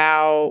bit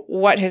about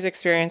what his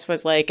experience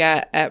was like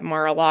at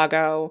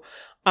Mar-a-Lago.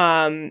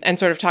 And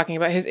sort of talking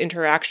about his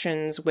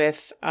interactions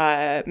with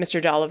Mr.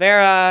 De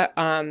Oliveira,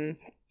 and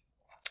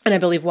I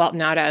believe Walt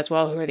Nauta as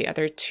well, who are the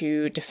other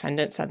 2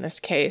 defendants on this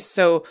case.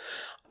 So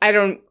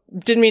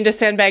didn't mean to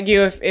sandbag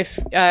you if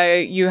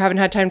you haven't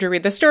had time to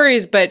read the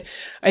stories, but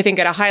I think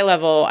at a high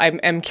level,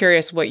 I'm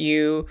curious what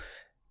you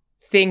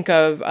think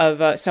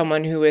of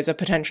someone who is a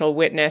potential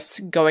witness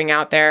going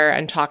out there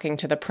and talking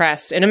to the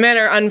press in a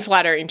manner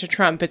unflattering to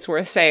Trump, it's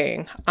worth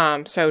saying.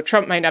 So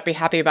Trump might not be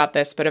happy about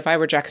this, but if I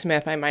were Jack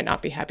Smith, I might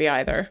not be happy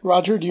either.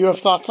 Roger, do you have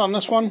thoughts on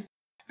this one?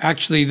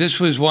 Actually, this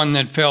was one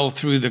that fell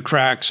through the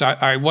cracks.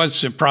 I was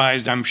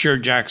surprised. I'm sure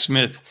Jack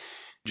Smith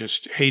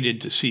just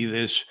hated to see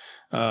this.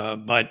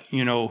 But,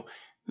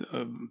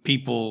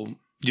 people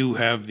do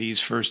have these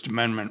First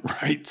Amendment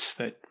rights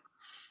that,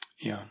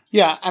 yeah.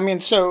 Yeah,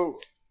 so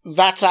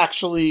that's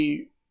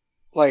actually,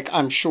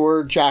 I'm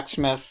sure Jack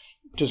Smith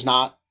does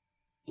not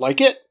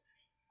like it,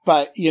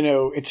 but,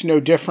 it's no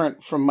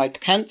different from Mike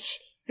Pence.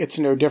 It's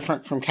no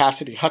different from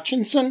Cassidy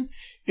Hutchinson.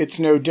 It's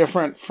no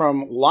different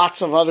from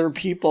lots of other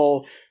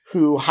people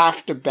who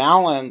have to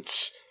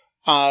balance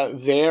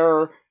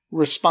their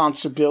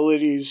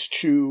responsibilities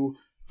to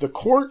the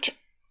court,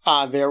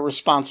 their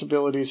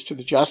responsibilities to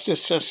the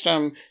justice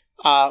system,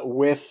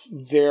 with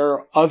their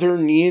other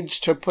needs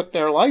to put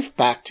their life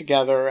back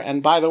together.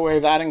 And by the way,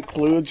 that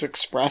includes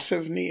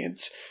expressive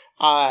needs.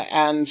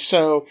 And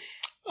so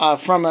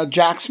from a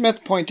Jack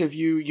Smith point of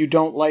view, you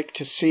don't like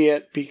to see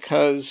it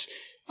because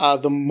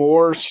the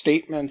more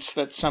statements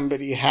that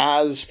somebody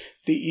has,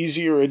 the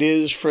easier it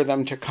is for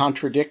them to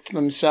contradict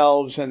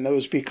themselves, and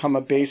those become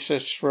a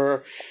basis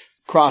for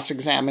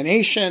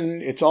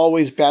cross-examination. It's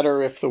always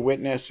better if the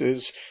witness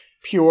is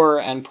pure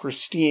and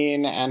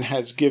pristine and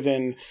has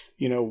given,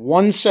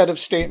 one set of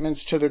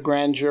statements to the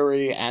grand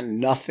jury and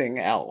nothing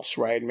else,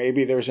 right?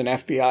 Maybe there's an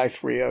FBI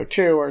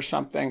 302 or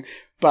something,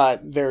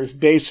 but there's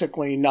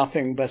basically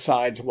nothing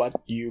besides what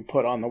you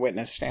put on the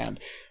witness stand.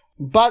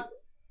 But,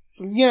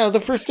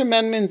 the First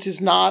Amendment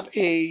is not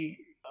a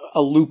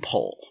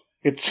loophole.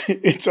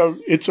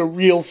 It's a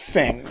real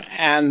thing.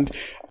 And,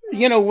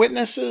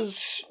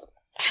 witnesses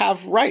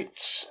have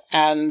rights,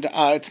 and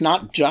it's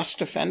not just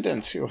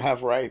defendants who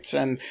have rights.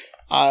 And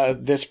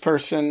this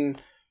person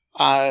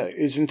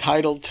is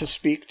entitled to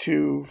speak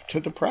to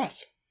the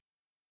press.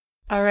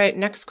 All right,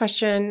 next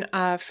question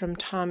from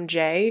Tom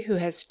J., who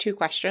has 2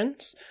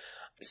 questions.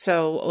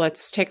 So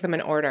let's take them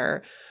in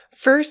order.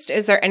 First,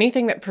 is there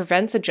anything that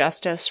prevents a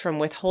justice from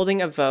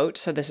withholding a vote?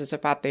 So this is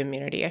about the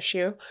immunity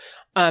issue.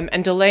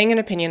 And delaying an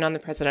opinion on the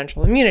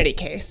presidential immunity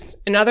case.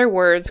 In other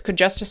words, could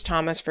Justice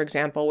Thomas, for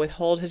example,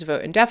 withhold his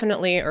vote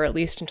indefinitely or at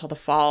least until the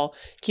fall,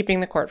 keeping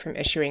the court from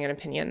issuing an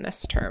opinion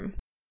this term?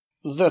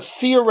 The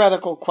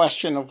theoretical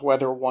question of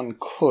whether one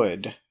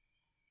could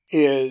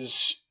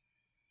is,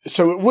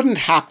 so it wouldn't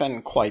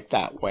happen quite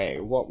that way.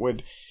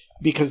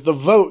 Because the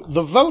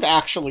vote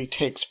actually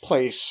takes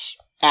place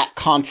at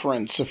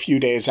conference a few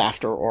days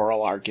after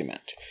oral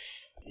argument.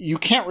 You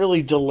can't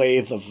really delay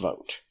the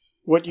vote.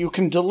 What you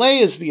can delay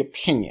is the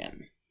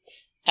opinion.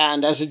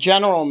 And as a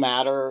general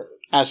matter,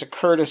 as a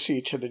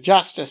courtesy to the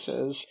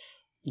justices,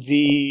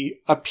 the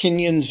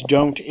opinions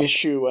don't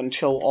issue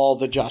until all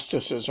the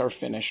justices are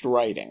finished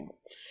writing.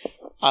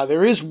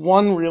 There is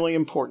one really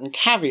important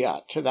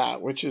caveat to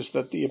that, which is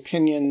that the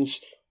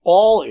opinions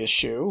all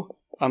issue,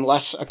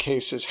 unless a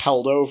case is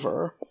held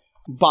over,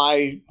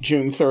 by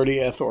June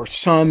 30th, or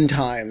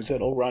sometimes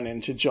it'll run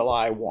into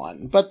July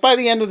 1. But by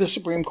the end of the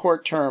Supreme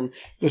Court term,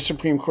 the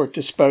Supreme Court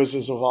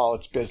disposes of all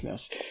its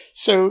business.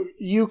 So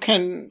you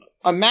can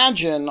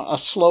imagine a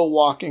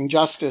slow-walking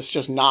justice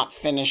just not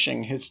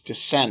finishing his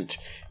dissent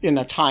in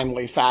a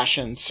timely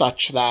fashion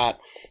such that,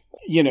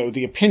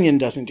 the opinion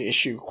doesn't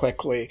issue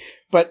quickly.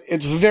 But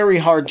it's very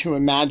hard to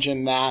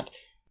imagine that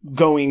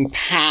going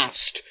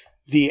past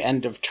the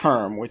end of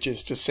term, which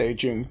is to say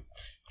June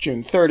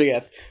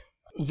 30th.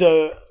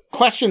 The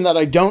question that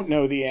I don't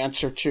know the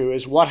answer to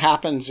is what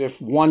happens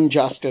if one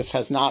justice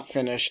has not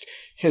finished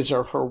his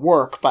or her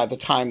work by the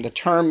time the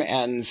term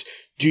ends?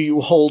 Do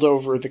you hold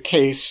over the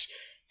case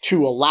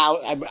to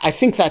allow? I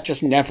think that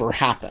just never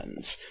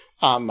happens.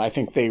 I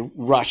think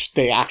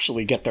they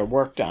actually get their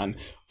work done.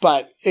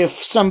 But if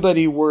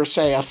somebody were,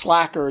 say, a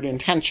slackard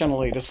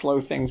intentionally to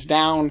slow things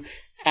down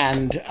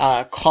and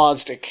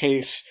caused a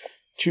case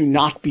to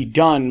not be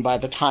done by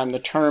the time the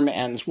term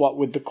ends, what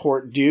would the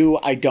court do?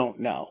 I don't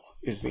know,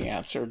 is the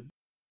answer.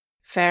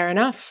 Fair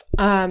enough.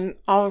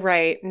 All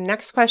right.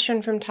 Next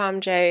question from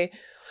Tom J.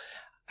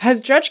 Has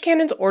Judge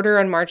Cannon's order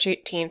on March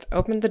 18th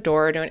opened the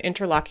door to an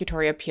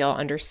interlocutory appeal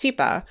under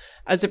SIPA,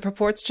 as it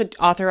purports to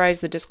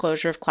authorize the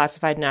disclosure of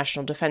classified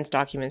national defense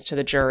documents to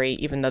the jury,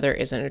 even though there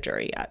isn't a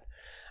jury yet?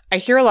 I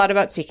hear a lot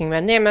about seeking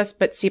mandamus,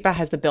 but SIPA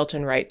has the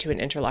built-in right to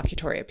an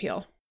interlocutory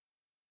appeal.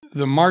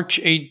 The March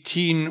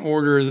 18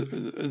 order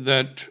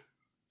that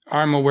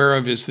I'm aware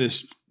of is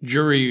this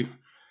jury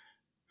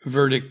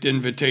verdict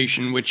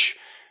invitation, which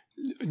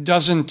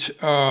doesn't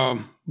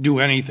do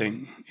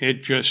anything.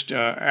 It just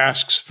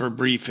asks for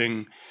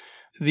briefing.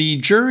 The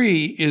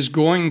jury is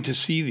going to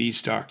see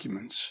these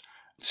documents.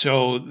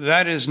 So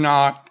that is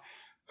not,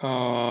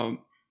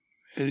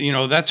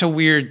 that's a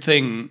weird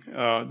thing.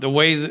 The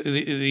way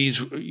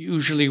these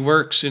usually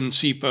works in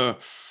SIPA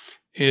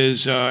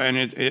is, and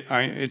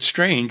it's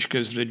strange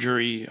because the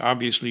jury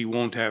obviously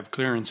won't have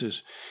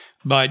clearances.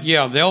 But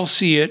yeah, they'll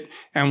see it.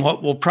 And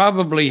what will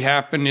probably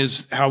happen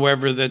is,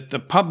 however, that the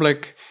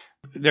public,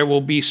 there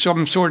will be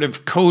some sort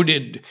of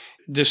coded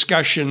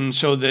discussion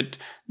so that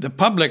the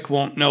public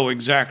won't know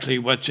exactly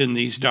what's in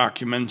these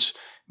documents,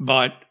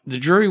 but the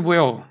jury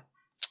will.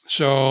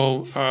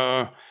 So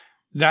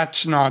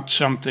that's not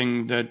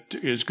something that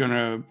is going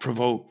to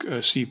provoke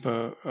a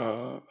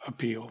SIPA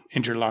appeal,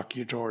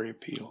 interlocutory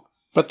appeal.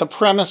 But the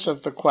premise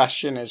of the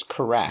question is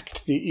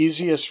correct. The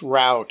easiest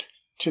route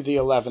to the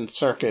 11th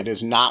Circuit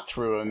is not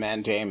through a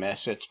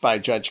mandamus. It's by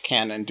Judge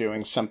Cannon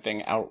doing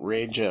something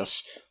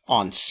outrageous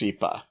on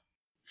SIPA.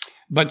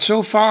 But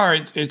so far,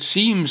 it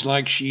seems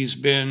like she's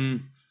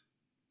been,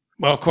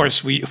 well, of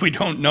course, we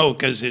don't know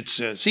because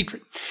it's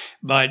secret.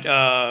 But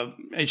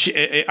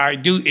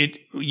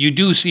you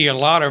do see a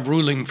lot of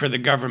ruling for the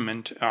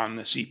government on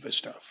the SIPA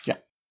stuff. Yeah.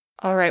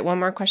 All right, one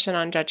more question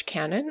on Judge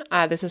Cannon.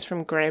 This is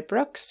from Gray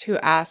Brooks, who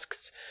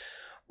asks,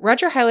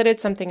 Roger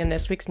highlighted something in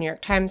this week's New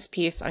York Times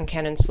piece on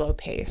Cannon's slow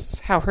pace,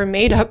 how her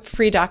made-up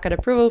pre-docket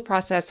approval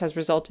process has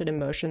resulted in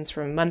motions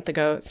from a month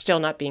ago still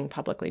not being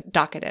publicly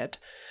docketed.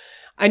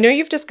 I know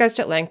you've discussed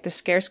at length the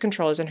scarce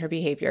controls in her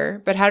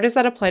behavior, but how does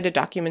that apply to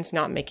documents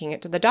not making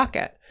it to the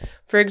docket?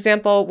 For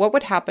example, what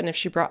would happen if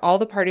she brought all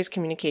the parties'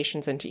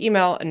 communications into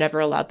email and never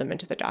allowed them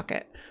into the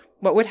docket?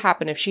 What would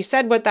happen if she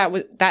said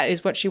that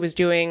is what she was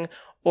doing,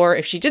 or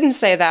if she didn't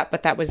say that,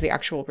 but that was the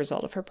actual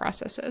result of her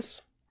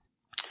processes?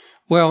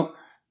 Well,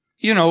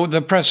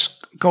 the press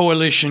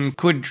coalition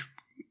could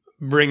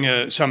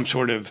bring some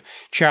sort of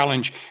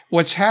challenge.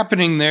 What's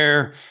happening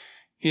there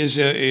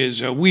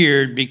is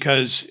weird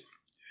because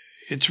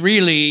it's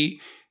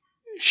really,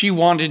 she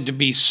wanted to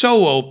be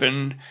so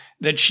open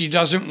that she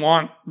doesn't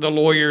want the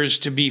lawyers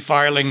to be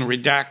filing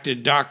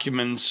redacted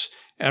documents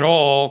at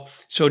all.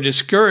 So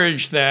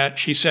discouraged that,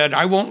 she said,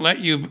 I won't let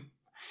you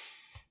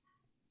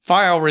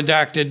file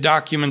redacted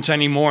documents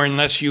anymore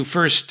unless you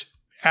first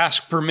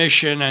ask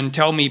permission and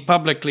tell me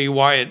publicly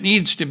why it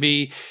needs to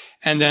be.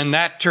 And then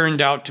that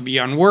turned out to be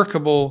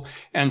unworkable.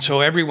 And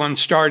so everyone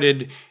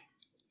started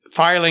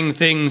filing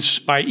things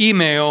by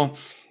email.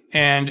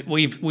 And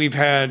we've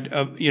had,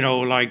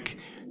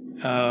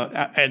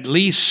 at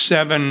least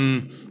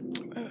 7,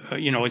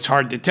 it's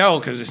hard to tell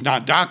because it's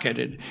not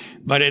docketed,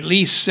 but at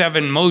least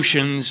 7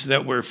 motions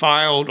that were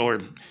filed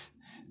or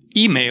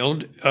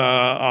emailed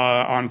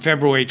on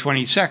February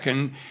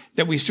 22nd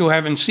that we still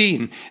haven't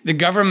seen. The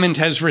government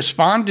has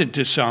responded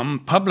to some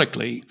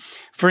publicly.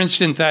 For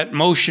instance, that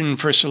motion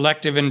for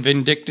selective and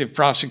vindictive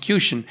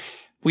prosecution.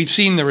 We've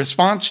seen the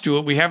response to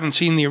it. We haven't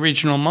seen the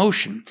original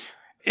motion.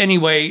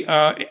 Anyway,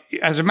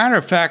 as a matter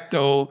of fact,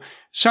 though,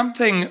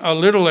 something a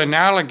little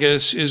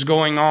analogous is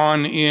going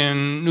on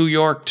in New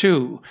York,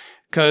 too,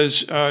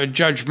 because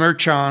Judge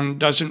Merchan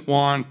doesn't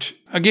want,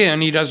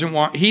 again, he doesn't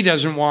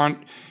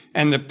want,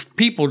 and the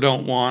people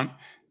don't want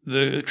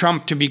the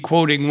Trump to be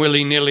quoting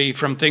willy-nilly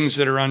from things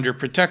that are under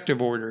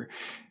protective order.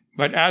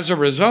 But as a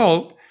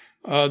result,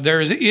 there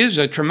is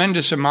a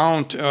tremendous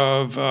amount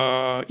of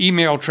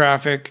email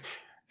traffic,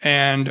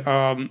 and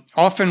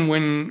often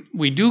when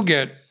we do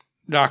get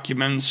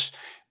documents,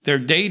 they're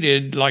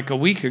dated like a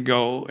week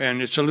ago,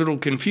 and it's a little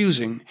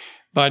confusing.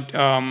 But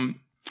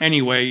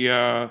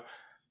anyway,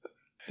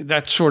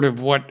 that's sort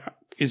of what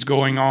is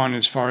going on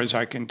as far as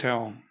I can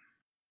tell.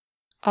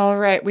 All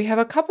right. We have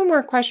a couple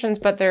more questions,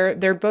 but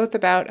they're both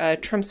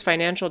about Trump's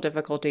financial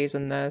difficulties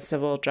and the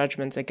civil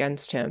judgments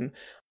against him.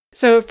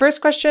 So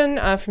first question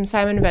from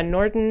Simon Van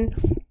Norden,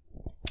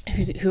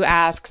 who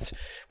asks,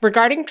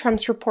 regarding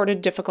Trump's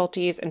reported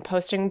difficulties in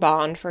posting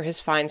bond for his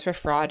fines for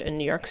fraud in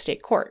New York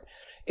State Court,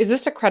 is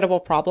this a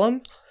credible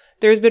problem?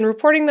 There has been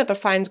reporting that the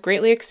fines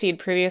greatly exceed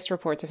previous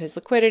reports of his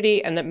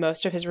liquidity and that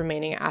most of his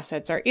remaining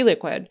assets are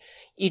illiquid,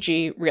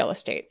 e.g. real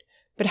estate.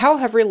 But how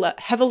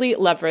heavily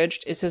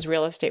leveraged is his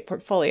real estate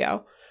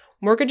portfolio?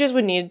 Mortgages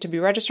would need to be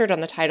registered on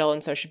the title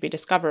and so should be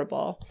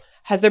discoverable.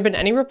 Has there been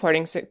any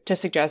reporting to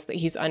suggest that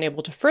he's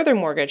unable to further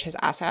mortgage his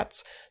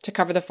assets to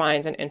cover the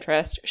fines and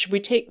interest? Should we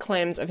take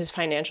claims of his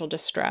financial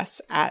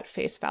distress at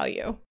face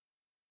value?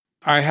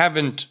 I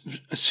haven't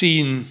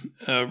seen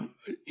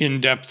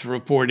in-depth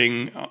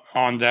reporting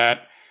on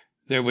that.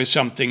 There was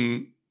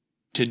something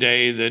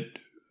today that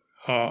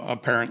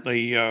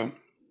apparently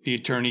the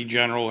Attorney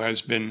General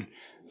has been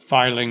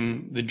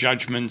filing the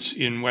judgments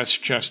in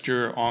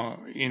Westchester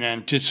in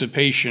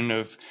anticipation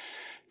of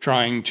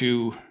trying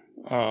to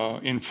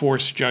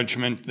enforce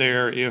judgment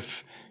there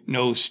if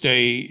no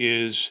stay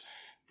is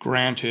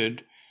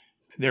granted.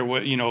 There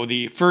was,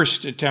 the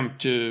first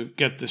attempt to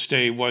get the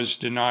stay was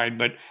denied,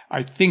 but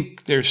I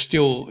think there's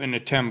still an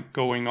attempt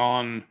going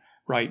on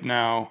right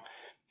now.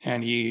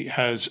 And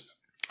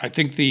I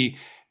think the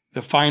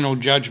final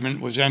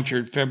judgment was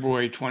entered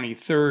February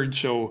 23rd,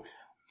 so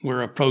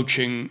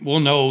we'll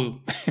know.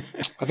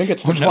 I think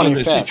it's the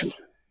 25th.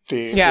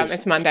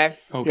 It's Monday.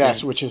 Okay.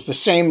 Yes, which is the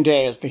same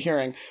day as the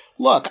hearing.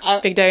 Look,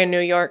 big day in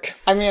New York.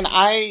 I mean,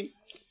 I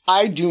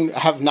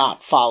have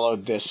not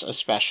followed this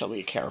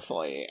especially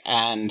carefully,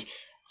 and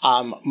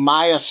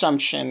my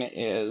assumption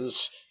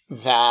is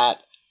that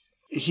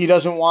he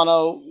doesn't want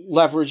to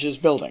leverage his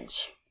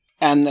buildings,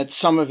 and that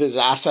some of his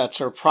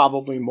assets are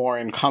probably more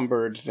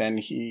encumbered than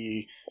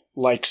he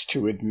likes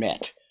to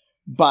admit.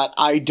 But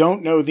I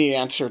don't know the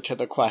answer to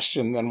the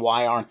question, then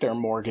why aren't there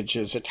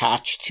mortgages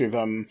attached to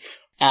them?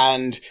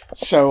 And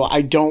so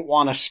I don't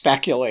want to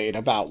speculate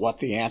about what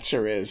the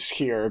answer is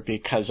here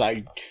because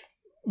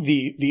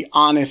the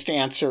honest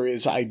answer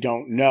is I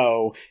don't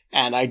know,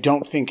 and I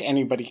don't think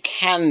anybody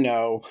can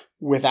know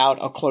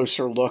without a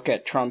closer look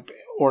at Trump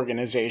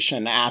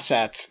Organization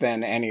assets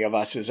than any of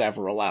us is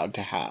ever allowed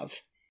to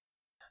have.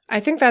 I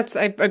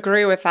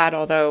agree with that,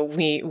 although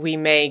we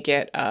may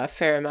get a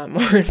fair amount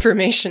more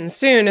information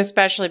soon,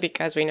 especially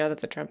because we know that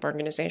the Trump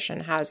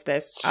Organization has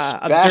this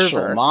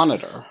special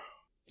monitor.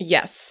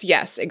 Yes,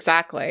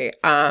 exactly.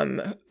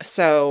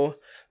 So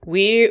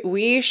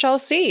we shall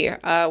see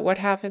what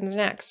happens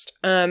next.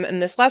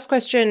 And this last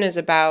question is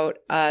about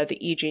the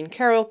E. Jean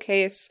Carroll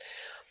case.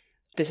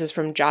 This is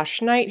from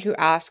Josh Knight, who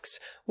asks,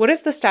 what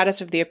is the status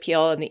of the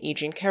appeal in the E.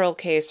 Jean Carroll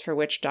case for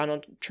which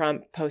Donald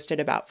Trump posted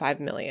about $5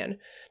 million?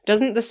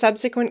 Doesn't the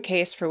subsequent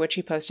case for which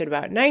he posted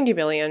about $90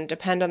 million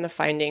depend on the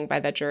finding by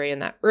the jury in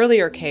that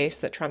earlier case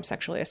that Trump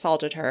sexually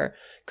assaulted her?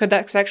 Could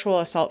that sexual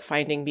assault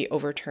finding be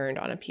overturned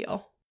on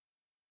appeal?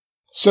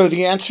 So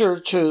the answer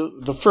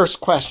to the first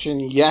question,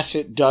 yes,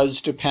 it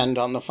does depend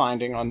on the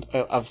finding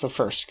of the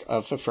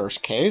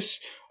first case.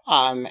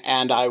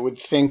 And I would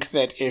think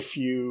that if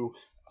you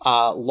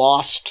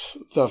lost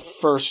the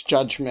first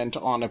judgment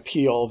on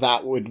appeal,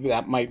 that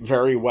might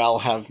very well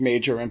have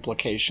major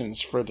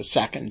implications for the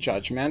second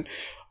judgment.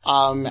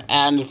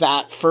 And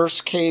that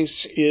first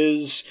case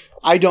is,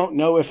 I don't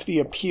know if the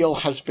appeal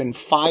has been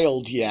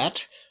filed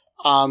yet.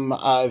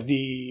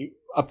 The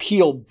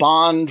appeal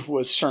bond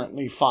was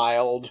certainly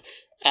filed,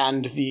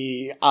 and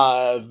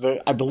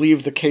I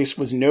believe the case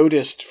was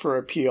noticed for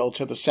appeal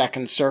to the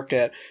Second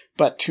Circuit,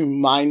 but to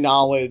my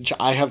knowledge,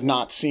 I have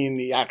not seen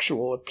the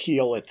actual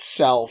appeal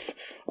itself.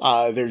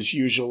 There's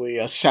usually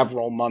a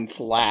several month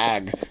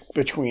lag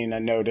between a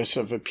notice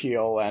of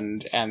appeal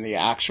and the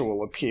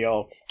actual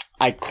appeal.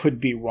 I could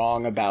be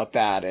wrong about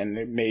that, and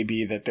it may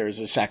be that there's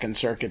a Second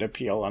Circuit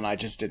appeal and I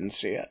just didn't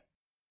see it.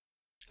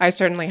 I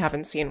certainly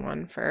haven't seen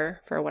one for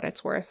what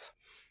it's worth.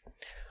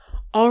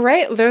 All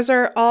right, those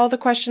are all the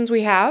questions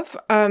we have.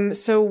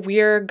 So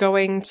we're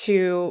going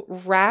to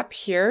wrap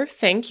here.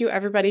 Thank you,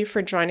 everybody,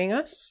 for joining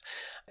us,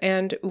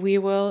 and we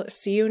will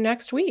see you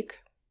next week.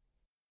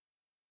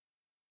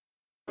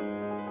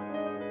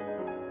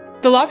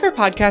 The Lawfare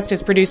podcast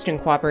is produced in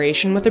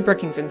cooperation with the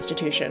Brookings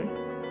Institution.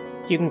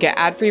 You can get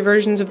ad-free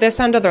versions of this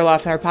and other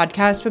Lawfare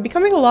podcasts by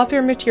becoming a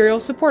Lawfare Material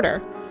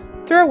supporter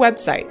through our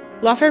website,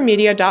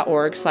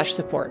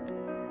 lawfaremedia.org/support.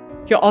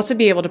 You'll also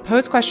be able to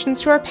pose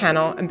questions to our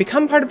panel and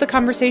become part of the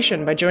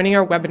conversation by joining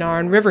our webinar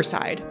on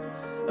Riverside,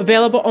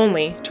 available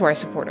only to our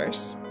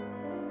supporters.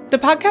 The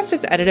podcast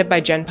is edited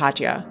by Jen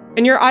Patia,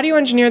 and your audio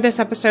engineer this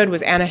episode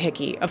was Anna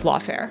Hickey of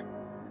Lawfare.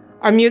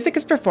 Our music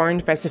is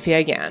performed by Sophia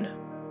Yan.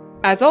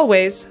 As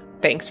always,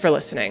 thanks for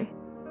listening.